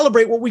is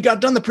celebrate what we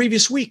got done the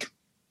previous week.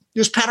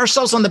 Just pat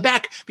ourselves on the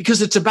back,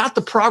 because it's about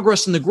the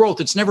progress and the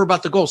growth. It's never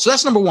about the goal. So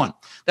that's number one.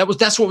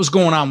 That's what was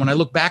going on when I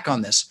look back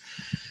on this.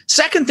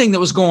 Second thing that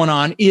was going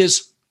on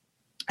is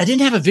I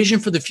didn't have a vision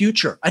for the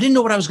future. I didn't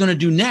know what I was going to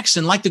do next.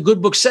 And like the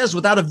good book says,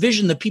 without a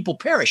vision, the people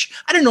perish.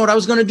 I didn't know what I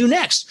was going to do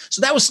next.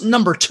 So that was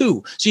number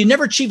two. So you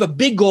never achieve a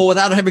big goal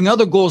without having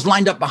other goals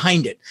lined up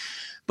behind it.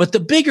 But the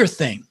bigger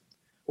thing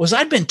was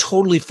I'd been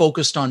totally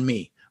focused on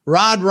me.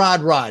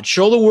 Rod.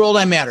 Show the world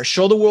I matter.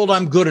 Show the world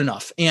I'm good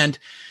enough. And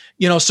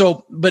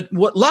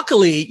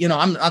luckily,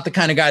 I'm not the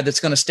kind of guy that's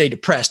going to stay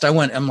depressed.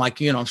 I'm like,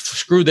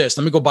 screw this.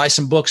 Let me go buy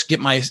some books, get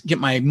my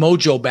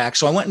mojo back.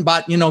 So I went and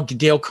bought,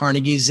 Dale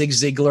Carnegie, Zig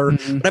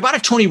Ziglar, but I bought a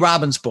Tony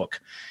Robbins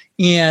book.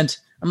 And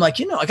I'm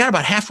like, I got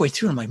about halfway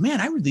through. And I'm like,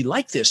 man, I really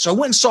like this. So I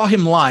went and saw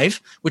him live,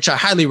 which I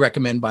highly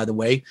recommend, by the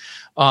way.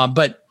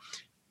 But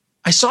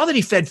I saw that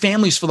he fed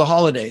families for the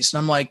holidays. And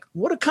I'm like,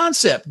 what a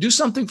concept. Do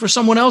something for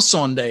someone else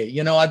someday.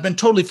 I've been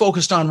totally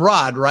focused on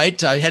Rod,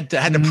 right? I had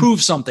to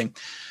prove something.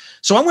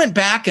 So I went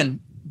back and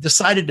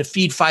decided to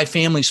feed 5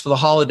 families for the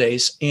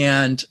holidays.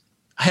 And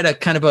I had a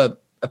kind of a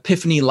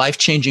epiphany,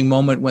 life-changing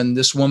moment when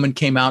this woman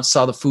came out,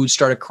 saw the food,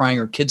 started crying,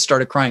 her kids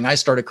started crying, I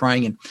started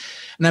crying.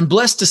 And I'm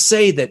blessed to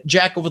say that,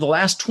 Jack, over the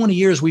last 20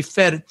 years, we've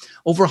fed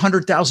over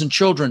 100,000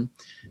 children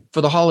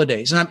for the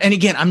holidays. And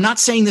again, I'm not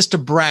saying this to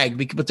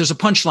brag, but there's a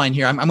punchline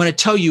here. I'm going to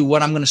tell you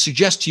what I'm going to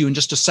suggest to you in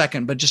just a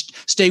second, but just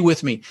stay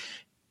with me.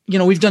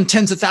 We've done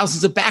tens of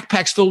thousands of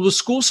backpacks filled with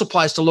school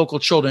supplies to local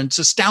children. It's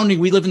astounding.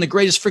 We live in the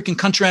greatest freaking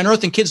country on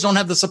earth, and kids don't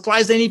have the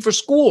supplies they need for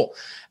school.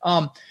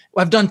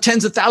 I've done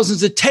tens of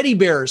thousands of teddy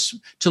bears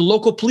to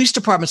local police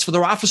departments for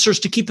their officers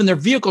to keep in their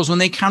vehicles when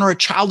they encounter a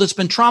child that's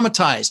been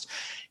traumatized.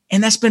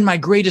 And that's been my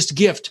greatest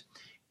gift.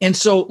 And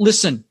so,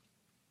 listen,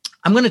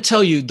 I'm going to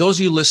tell you, those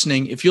of you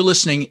listening, if you're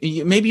listening,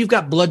 maybe you've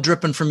got blood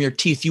dripping from your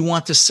teeth. You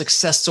want this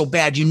success so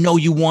bad.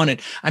 You want it.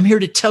 I'm here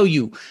to tell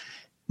you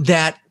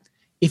that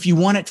if you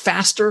want it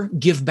faster,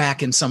 give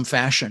back in some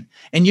fashion.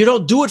 And you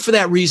don't do it for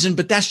that reason,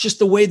 but that's just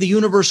the way the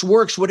universe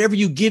works. Whatever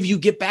you give, you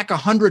get back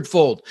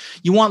 100-fold.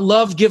 You want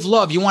love, give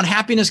love. You want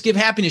happiness, give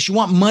happiness. You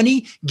want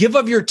money, give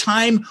of your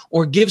time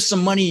or give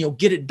some money, you'll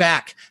get it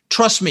back.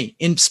 Trust me,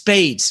 in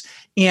spades.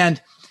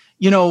 And,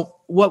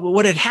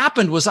 what had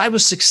happened was I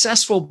was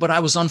successful, but I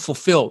was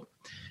unfulfilled.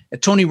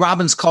 And Tony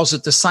Robbins calls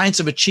it the science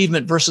of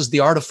achievement versus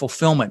the art of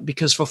fulfillment,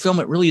 because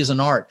fulfillment really is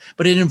an art,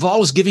 but it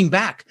involves giving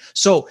back.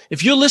 So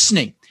if you're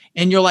listening,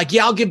 and you're like,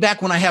 yeah, I'll give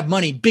back when I have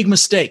money. Big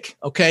mistake.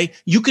 Okay.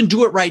 You can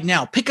do it right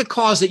now. Pick a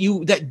cause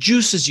that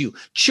juices you,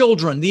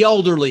 children, the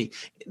elderly,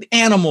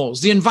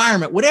 animals, the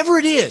environment, whatever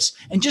it is,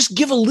 and just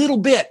give a little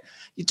bit.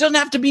 It doesn't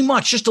have to be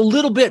much, just a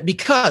little bit,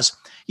 because,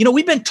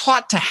 we've been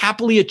taught to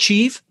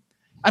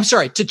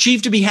to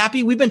achieve to be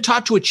happy. We've been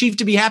taught to achieve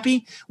to be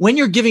happy. When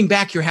you're giving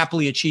back, you're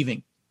happily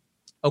achieving.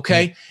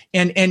 Okay.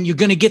 And you're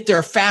going to get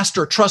there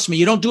faster. Trust me.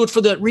 You don't do it for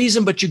that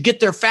reason, but you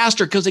get there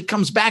faster because it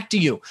comes back to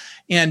you.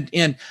 And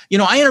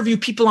I interview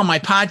people on my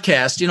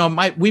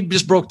podcast. We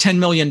just broke 10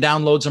 million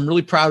downloads. I'm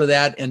really proud of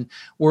that. And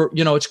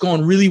it's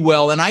going really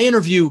well. And I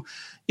interview,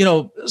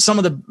 some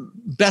of the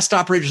best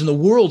operators in the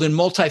world in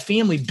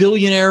multifamily,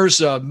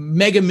 billionaires,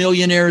 mega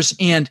millionaires.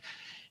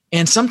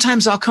 And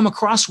sometimes I'll come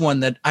across one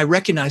that I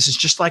recognize is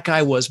just like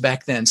I was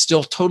back then,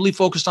 still totally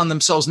focused on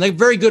themselves. And they're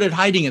very good at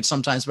hiding it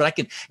sometimes, but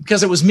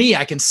because it was me,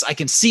 I can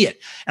see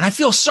it. And I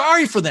feel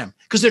sorry for them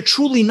because they're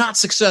truly not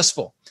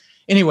successful.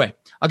 Anyway,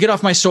 I'll get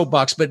off my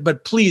soapbox,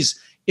 but please,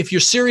 if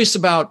you're serious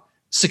about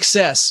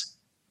success,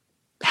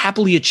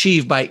 happily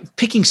achieve by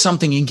picking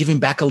something and giving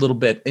back a little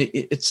bit.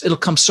 It'll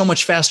come so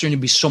much faster and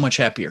you'll be so much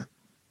happier.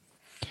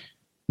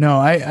 No,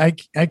 I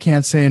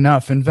can't say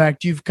enough. In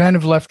fact, you've kind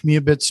of left me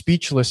a bit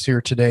speechless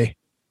here today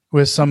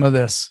with some of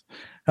this.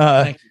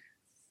 Thank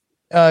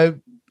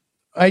you.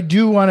 I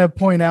do want to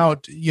point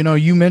out,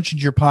 you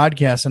mentioned your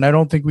podcast, and I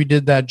don't think we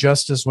did that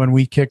justice when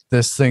we kicked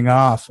this thing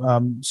off.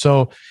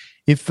 So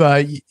if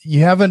you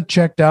haven't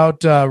checked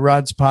out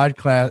Rod's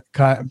podcast,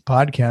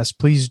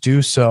 please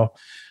do so.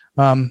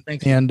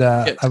 Thank you. And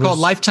it's called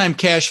Lifetime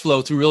Cash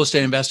Flow through Real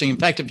Estate Investing. In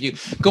fact, if you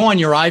go on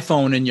your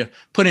iPhone and you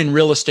put in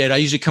real estate, I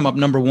usually come up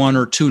number 1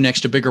 or 2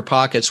 next to Bigger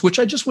Pockets, which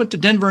I just went to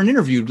Denver and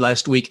interviewed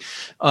last week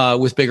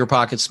with Bigger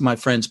Pockets, my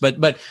friends.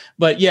 But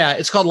yeah,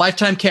 it's called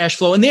Lifetime Cash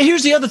Flow. And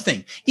here's the other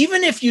thing.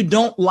 Even if you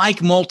don't like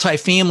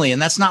multifamily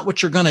and that's not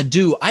what you're going to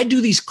do, I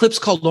do these clips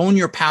called Own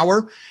Your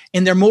Power.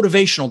 And they're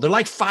motivational. They're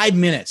like 5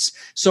 minutes.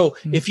 So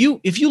if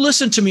you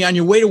listen to me on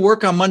your way to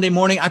work on Monday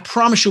morning, I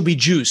promise you'll be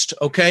juiced.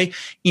 Okay.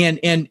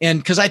 And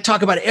because I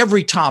talk about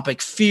every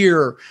topic,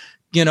 fear,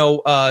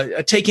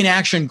 taking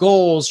action,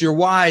 goals, your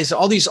whys,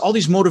 all these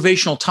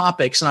motivational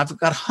topics. And I've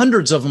got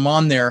hundreds of them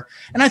on there.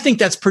 And I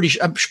think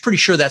I'm pretty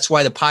sure that's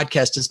why the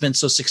podcast has been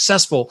so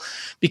successful,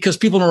 because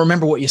people don't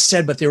remember what you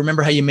said, but they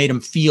remember how you made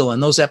them feel.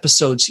 And those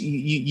episodes,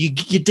 you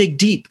dig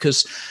deep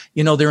because,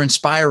 they're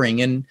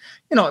inspiring. And,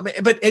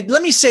 but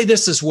let me say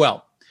this as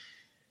well.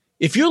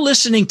 If you're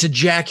listening to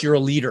Jack, you're a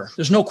leader.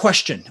 There's no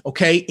question,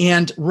 okay?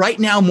 And right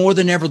now, more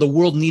than ever, the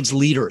world needs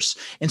leaders.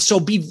 And so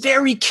be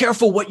very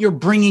careful what you're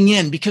bringing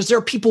in, because there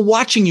are people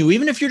watching you,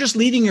 even if you're just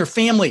leading your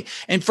family.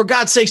 And for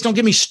God's sakes, don't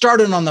get me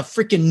started on the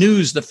freaking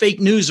news, the fake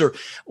news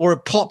or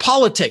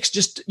politics.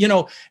 Just,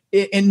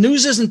 and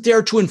news isn't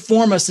there to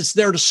inform us. It's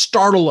there to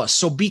startle us.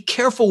 So be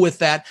careful with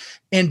that.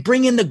 And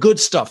bring in the good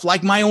stuff,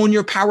 like my Own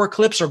Your Power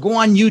clips, or go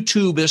on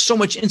YouTube. There's so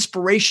much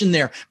inspiration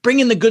there.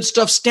 Bring in the good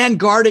stuff. Stand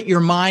guard at your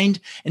mind,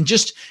 and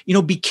just,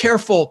 be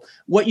careful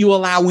what you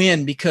allow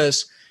in,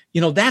 because,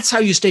 that's how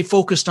you stay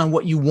focused on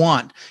what you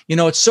want.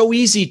 It's so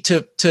easy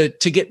to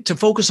get to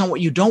focus on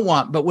what you don't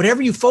want, but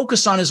whatever you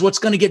focus on is what's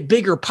going to get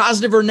bigger,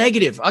 positive or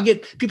negative. I'll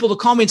get people to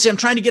call me and say, I'm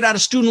trying to get out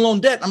of student loan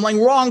debt. I'm like,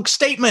 wrong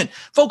statement.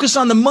 Focus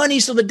on the money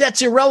so the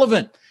debt's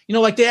irrelevant.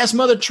 Like they asked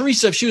Mother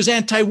Teresa if she was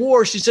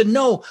anti-war. She said,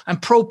 no, I'm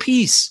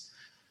pro-peace.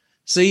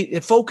 See,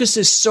 focus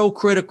is so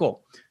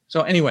critical.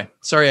 So anyway,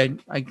 sorry,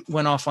 I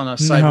went off on a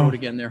side road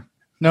again there.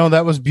 No,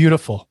 that was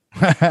beautiful.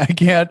 I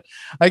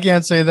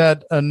can't say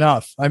that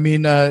enough. I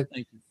mean,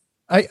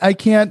 I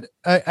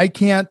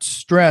can't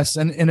stress,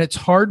 and it's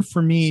hard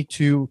for me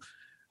to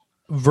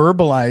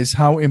verbalize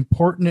how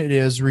important it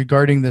is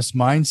regarding this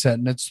mindset.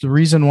 And it's the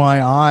reason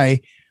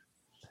why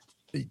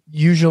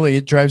usually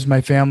it drives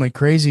my family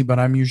crazy, but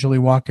I'm usually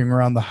walking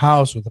around the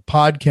house with a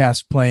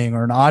podcast playing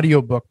or an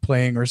audiobook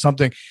playing or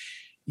something.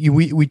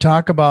 We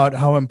talk about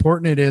how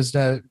important it is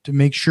to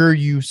make sure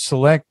you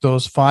select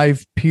those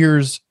 5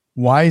 peers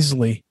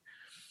wisely,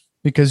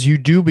 because you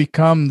do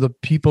become the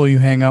people you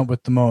hang out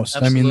with the most.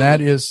 Absolutely. I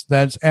mean,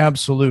 that's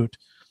absolute.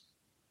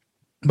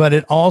 But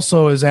it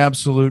also is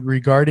absolute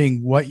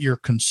regarding what you're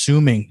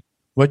consuming,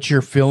 what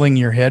you're filling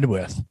your head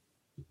with.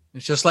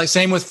 It's just like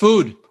same with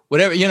food.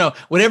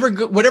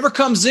 Whatever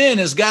comes in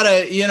is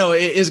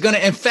is going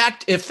to in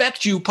fact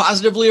affect you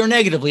positively or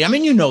negatively. I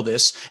mean,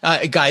 this,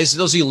 guys,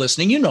 those of you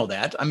listening,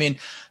 that. I mean,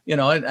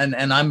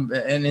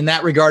 and in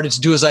that regard, it's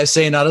do as I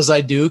say, not as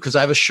I do, because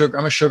I'm a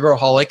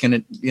sugaraholic,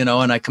 and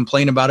and I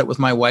complain about it with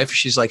my wife.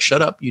 She's like,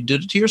 shut up. You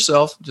did it to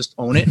yourself. Just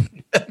own it.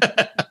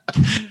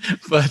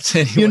 But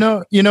anyway.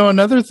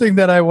 Another thing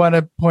that I want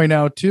to point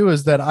out too,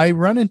 is that I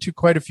run into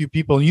quite a few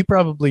people, and you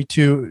probably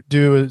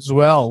do as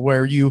well,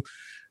 where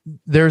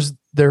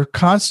they're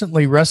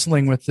constantly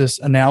wrestling with this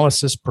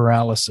analysis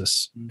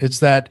paralysis. Mm-hmm. It's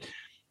that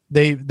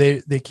they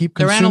keep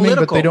consuming,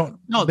 but they don't.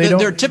 No,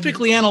 they're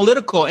typically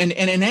analytical, and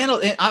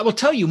I will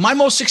tell you, my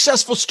most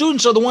successful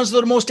students are the ones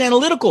that are most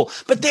analytical,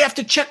 but they have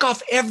to check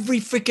off every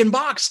freaking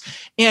box.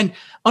 And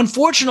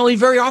unfortunately,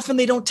 very often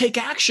they don't take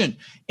action,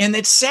 and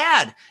it's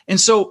sad. And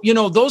so,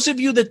 those of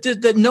you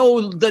that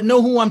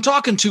know who I'm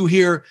talking to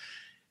here,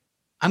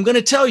 I'm going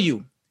to tell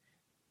you,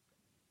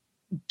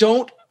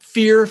 don't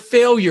fear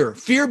failure.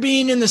 Fear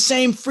being in the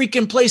same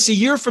freaking place a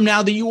year from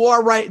now that you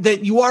are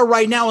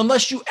right now,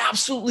 unless you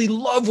absolutely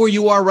love where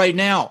you are right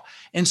now.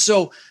 And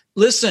so,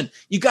 listen,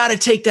 you got to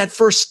take that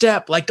first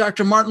step. Like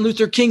Dr. Martin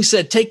Luther King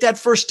said, take that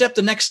first step.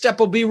 The next step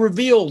will be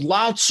revealed.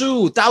 Lao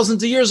Tzu,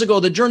 thousands of years ago,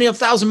 the journey of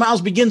 1,000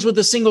 miles begins with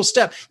a single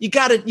step. You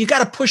got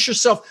to push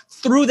yourself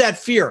through that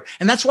fear.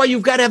 And that's why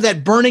you've got to have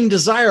that burning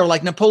desire,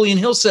 like Napoleon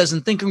Hill says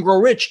in Think and Grow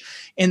Rich.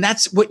 And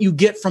that's what you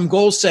get from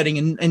goal setting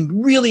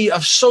and really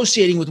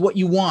associating with what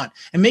you want.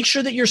 And make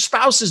sure that your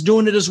spouse is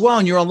doing it as well,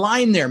 and you're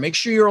aligned there. Make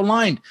sure you're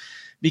aligned,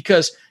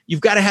 because you've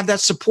got to have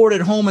that support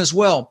at home as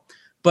well.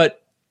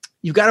 But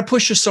you've got to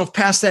push yourself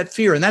past that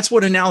fear. And that's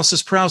what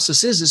analysis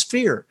paralysis is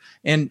fear.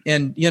 And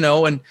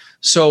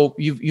so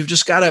you've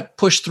just got to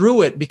push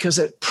through it, because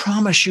I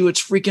promise you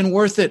it's freaking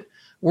worth it.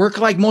 Work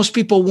like most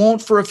people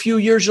won't for a few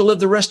years. You'll live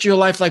the rest of your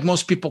life like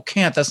most people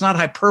can't. That's not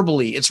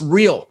hyperbole. It's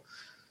real.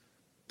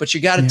 but you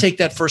got to take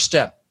that first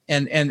step.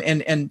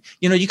 And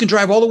you can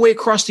drive all the way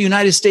across the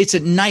United States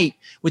at night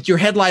with your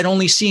headlight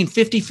only seeing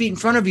 50 feet in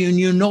front of you, and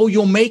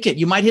you'll make it.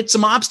 You might hit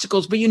some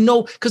obstacles, but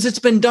because it's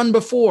been done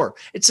before.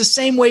 It's the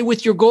same way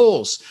with your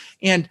goals.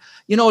 And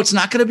it's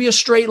not going to be a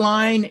straight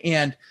line,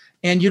 and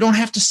you don't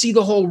have to see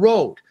the whole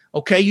road.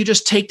 Okay, you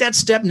just take that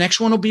step. Next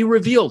one will be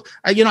revealed.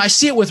 I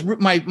see it with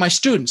my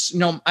students.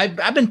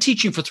 I've been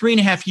teaching for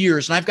 3.5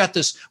 years, and I've got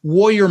this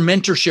warrior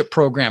mentorship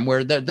program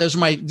where these are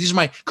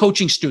my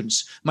coaching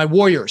students, my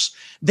warriors.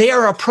 They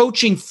are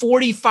approaching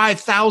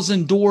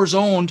 45,000 doors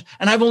owned,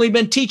 and I've only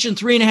been teaching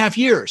 3.5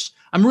 years.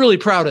 I'm really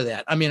proud of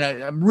that.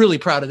 I'm really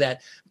proud of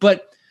that.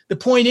 But the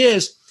point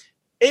is,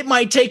 it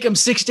might take them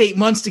 6 to 8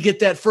 months to get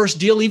that first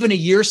deal, even a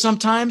year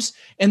sometimes.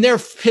 And they're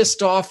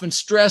pissed off and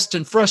stressed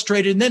and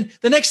frustrated. And then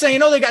the next thing you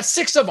know, they got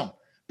 6 of them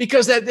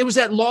because it was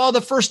that law of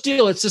the first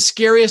deal. It's the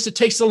scariest. It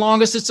takes the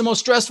longest. It's the most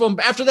stressful. And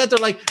after that, they're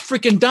like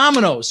freaking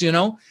dominoes,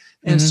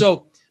 And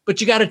so,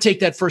 but you got to take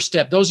that first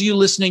step. Those of you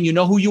listening, you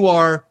know who you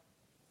are.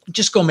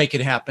 Just go make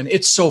it happen.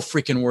 It's so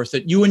freaking worth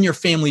it. You and your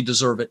family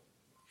deserve it.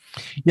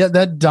 Yeah,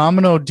 that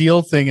domino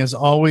deal thing is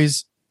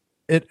always,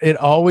 it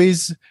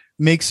always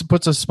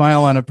puts a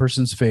smile on a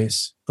person's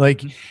face.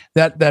 Like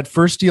that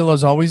first deal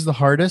is always the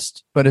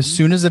hardest, but as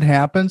soon as it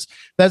happens,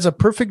 that's a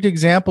perfect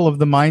example of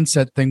the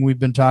mindset thing we've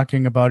been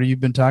talking about, or you've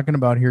been talking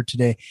about here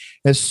today.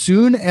 As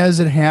soon as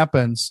it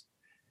happens,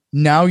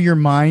 now your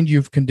mind,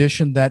 you've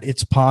conditioned that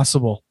it's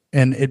possible,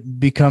 and it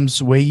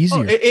becomes way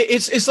easier.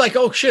 It's like,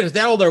 oh shit, is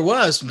that all there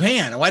was?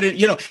 Man, why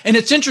did and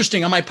it's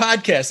interesting on my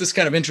podcast, this is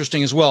kind of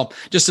interesting as well,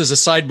 just as a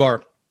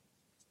sidebar.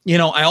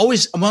 I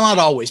always, well, not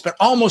always, but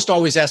almost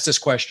always ask this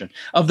question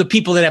of the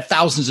people that have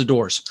thousands of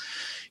doors.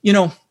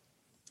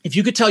 If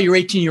you could tell your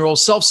 18-year-old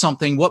self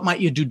something, what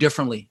might you do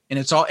differently? And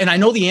I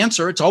know the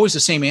answer. It's always the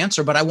same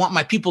answer, but I want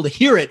my people to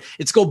hear it.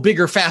 It's go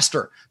bigger,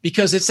 faster,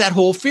 because it's that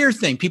whole fear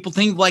thing. People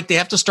think like they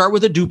have to start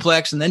with a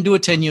duplex and then do a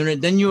 10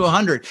 unit, then you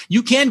 100.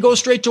 You can go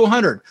straight to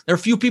 100. There are a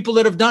few people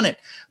that have done it,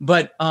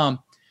 but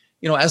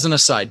as an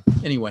aside,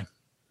 anyway.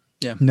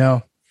 Yeah.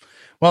 No.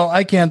 Well,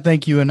 I can't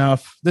thank you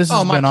enough. This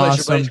has my been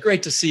pleasure, awesome. It's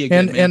great to see you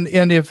again.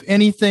 And if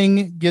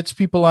anything gets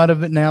people out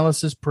of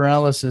analysis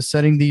paralysis,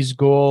 setting these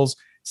goals,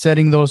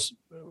 setting those,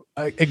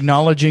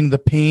 acknowledging the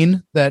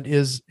pain that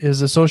is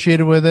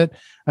associated with it.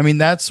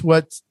 That's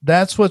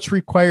what's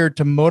required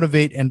to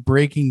motivate and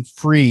breaking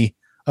free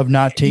of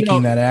not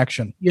taking that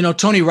action.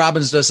 Tony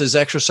Robbins does his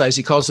exercise.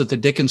 He calls it the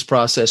Dickens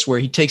process, where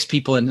he takes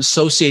people and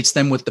associates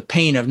them with the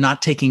pain of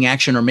not taking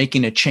action or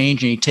making a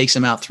change. And he takes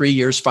them out 3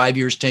 years, 5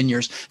 years, 10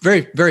 years.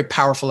 Very, very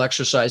powerful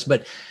exercise.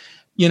 But,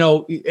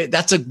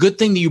 that's a good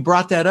thing that you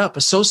brought that up.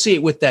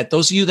 Associate with that.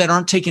 Those of you that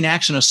aren't taking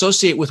action,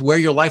 associate with where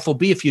your life will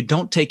be if you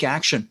don't take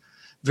action.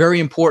 Very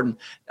important.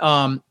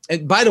 And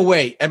by the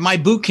way, at my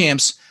boot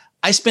camps,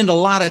 I spend a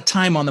lot of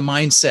time on the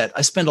mindset.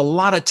 I spend a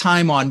lot of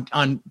time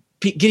on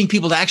getting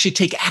people to actually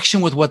take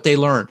action with what they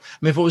learn.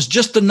 If it was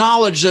just the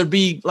knowledge, there'd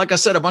be, like I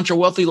said, a bunch of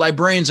wealthy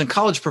librarians and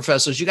college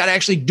professors. You got to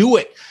actually do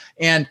it.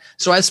 And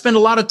so I spend a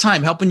lot of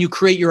time helping you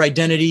create your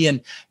identity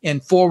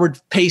and forward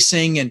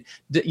pacing and,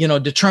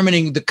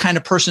 determining the kind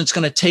of person it's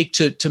going to take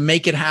to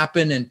make it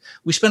happen. And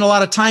we spend a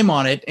lot of time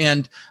on it,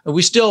 and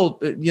we still,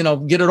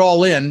 get it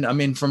all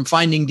in. From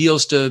finding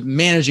deals to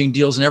managing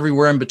deals and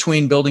everywhere in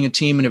between, building a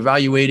team and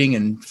evaluating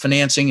and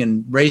financing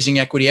and raising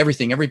equity,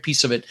 everything, every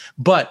piece of it.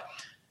 But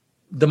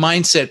the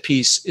mindset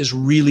piece is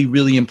really,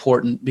 really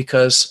important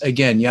because,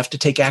 again, you have to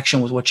take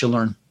action with what you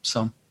learn.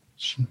 So,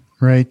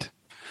 right.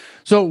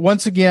 So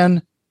once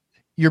again,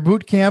 your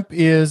boot camp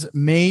is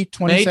May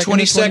 22nd, May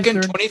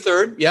 22nd,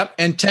 23rd. Yep.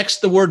 And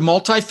text the word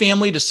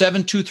multifamily to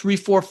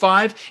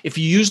 72345.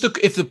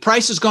 If the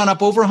price has gone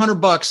up over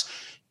 $100,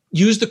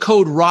 use the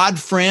code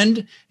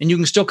RODFRIEND and you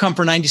can still come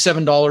for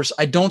 $97.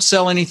 I don't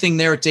sell anything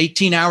there. It's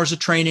 18 hours of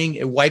training.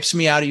 It wipes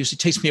me out. It usually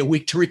takes me a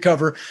week to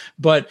recover.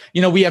 But,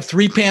 we have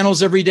 3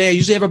 panels every day. I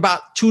usually have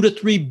about 2 to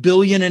 3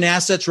 billion in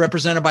assets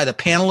represented by the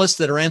panelists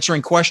that are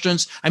answering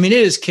questions. It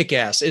is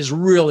kick-ass. It is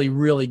really,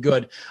 really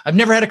good. I've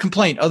never had a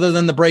complaint other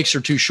than the breaks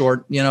are too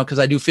short, because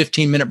I do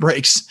 15-minute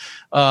breaks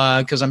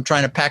because I'm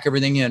trying to pack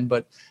everything in.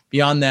 But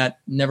beyond that,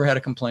 never had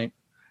a complaint.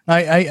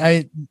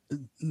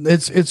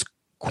 It's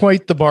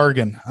quite the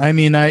bargain.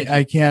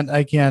 I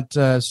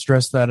can't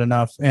stress that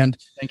enough. And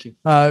thank you.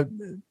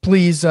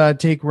 Please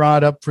take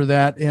Rod up for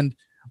that. And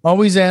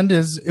always end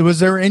was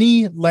there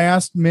any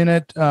last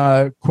minute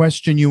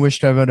question you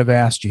wished I would have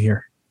asked you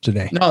here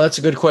today? No, that's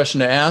a good question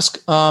to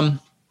ask. No,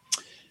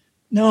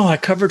 I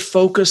covered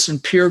focus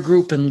and peer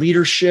group and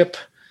leadership.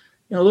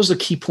 Those are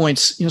key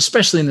points,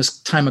 especially in this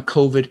time of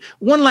COVID.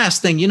 One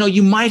last thing,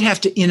 you might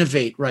have to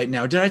innovate right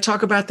now. Did I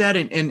talk about that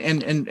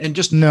and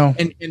just no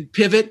and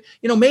pivot?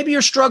 Maybe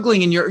you're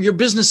struggling and your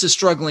business is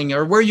struggling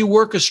or where you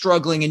work is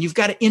struggling and you've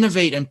got to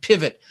innovate and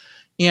pivot.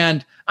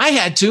 And I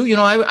had to,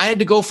 I had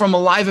to go from a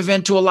live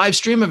event to a live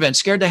stream event.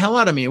 Scared the hell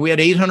out of me. We had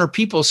 800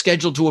 people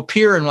scheduled to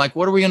appear and like,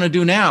 what are we going to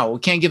do now? We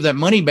can't give that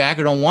money back.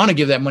 I don't want to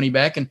give that money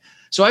back. And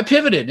so I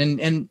pivoted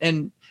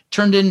and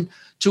turned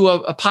into to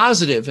a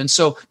positive. And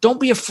so don't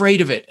be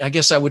afraid of it. I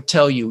guess I would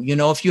tell you,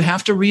 if you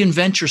have to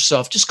reinvent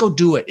yourself, just go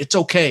do it. It's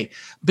okay.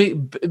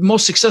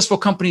 Most successful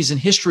companies in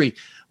history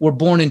were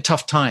born in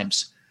tough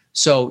times.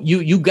 So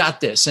you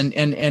got this.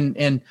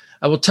 And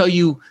I will tell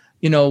you,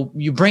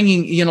 you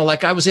bringing,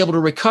 like I was able to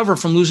recover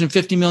from losing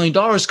 $50 million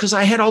because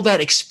I had all that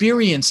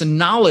experience and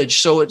knowledge.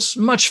 So it's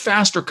much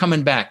faster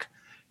coming back.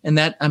 And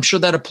that, I'm sure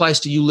that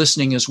applies to you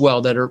listening as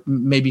well, that are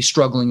maybe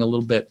struggling a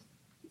little bit.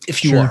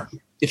 If you are.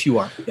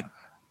 Yeah.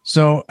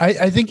 So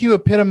I think you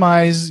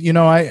epitomize,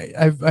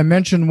 I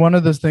mentioned one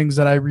of the things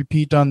that I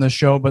repeat on the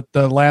show, but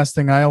the last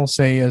thing I'll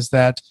say is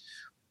that,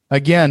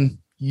 again,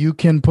 you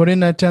can put in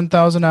that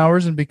 10,000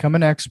 hours and become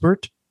an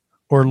expert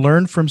or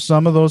learn from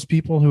some of those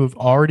people who have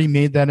already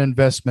made that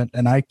investment.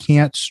 And I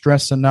can't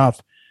stress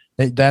enough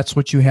that that's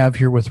what you have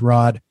here with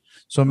Rod.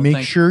 So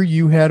make sure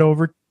you head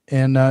over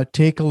and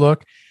take a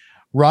look.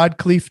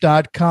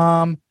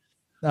 RodKleif.com.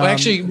 Well,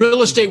 actually,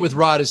 Real Estate with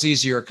Rod is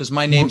easier because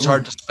my name's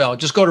hard to spell.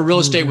 Just go to Real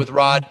Estate with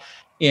Rod,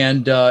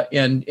 and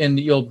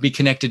you'll be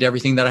connected to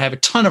everything that I have. A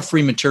ton of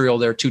free material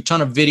there too, ton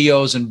of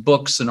videos and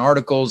books and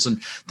articles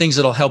and things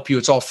that'll help you.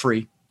 It's all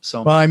free.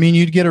 So, well, I mean,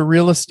 you'd get a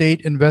real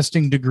estate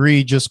investing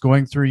degree just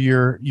going through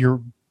your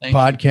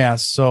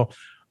podcast. So,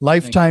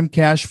 lifetime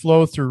cash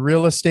flow through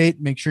real estate.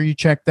 Make sure you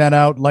check that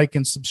out. Like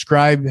and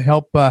subscribe.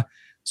 Help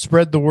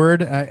spread the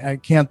word. I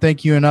can't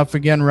thank you enough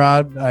again,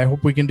 Rod. I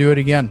hope we can do it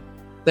again.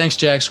 Thanks,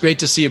 Jax. Great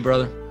to see you,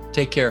 brother.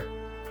 Take care.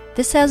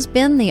 This has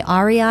been the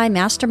REI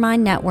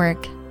Mastermind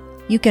Network.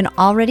 You can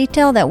already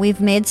tell that we've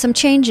made some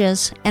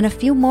changes and a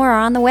few more are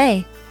on the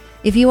way.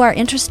 If you are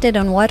interested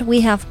in what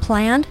we have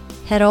planned,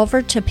 head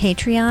over to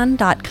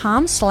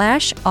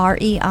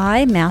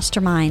patreon.com/REI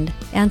Mastermind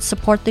and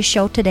support the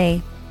show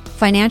today.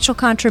 Financial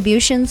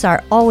contributions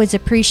are always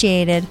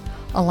appreciated,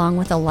 along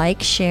with a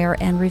like, share,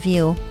 and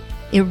review.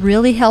 It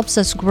really helps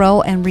us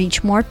grow and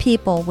reach more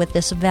people with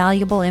this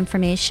valuable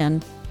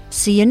information.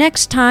 See you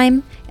next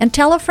time, and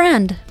tell a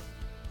friend.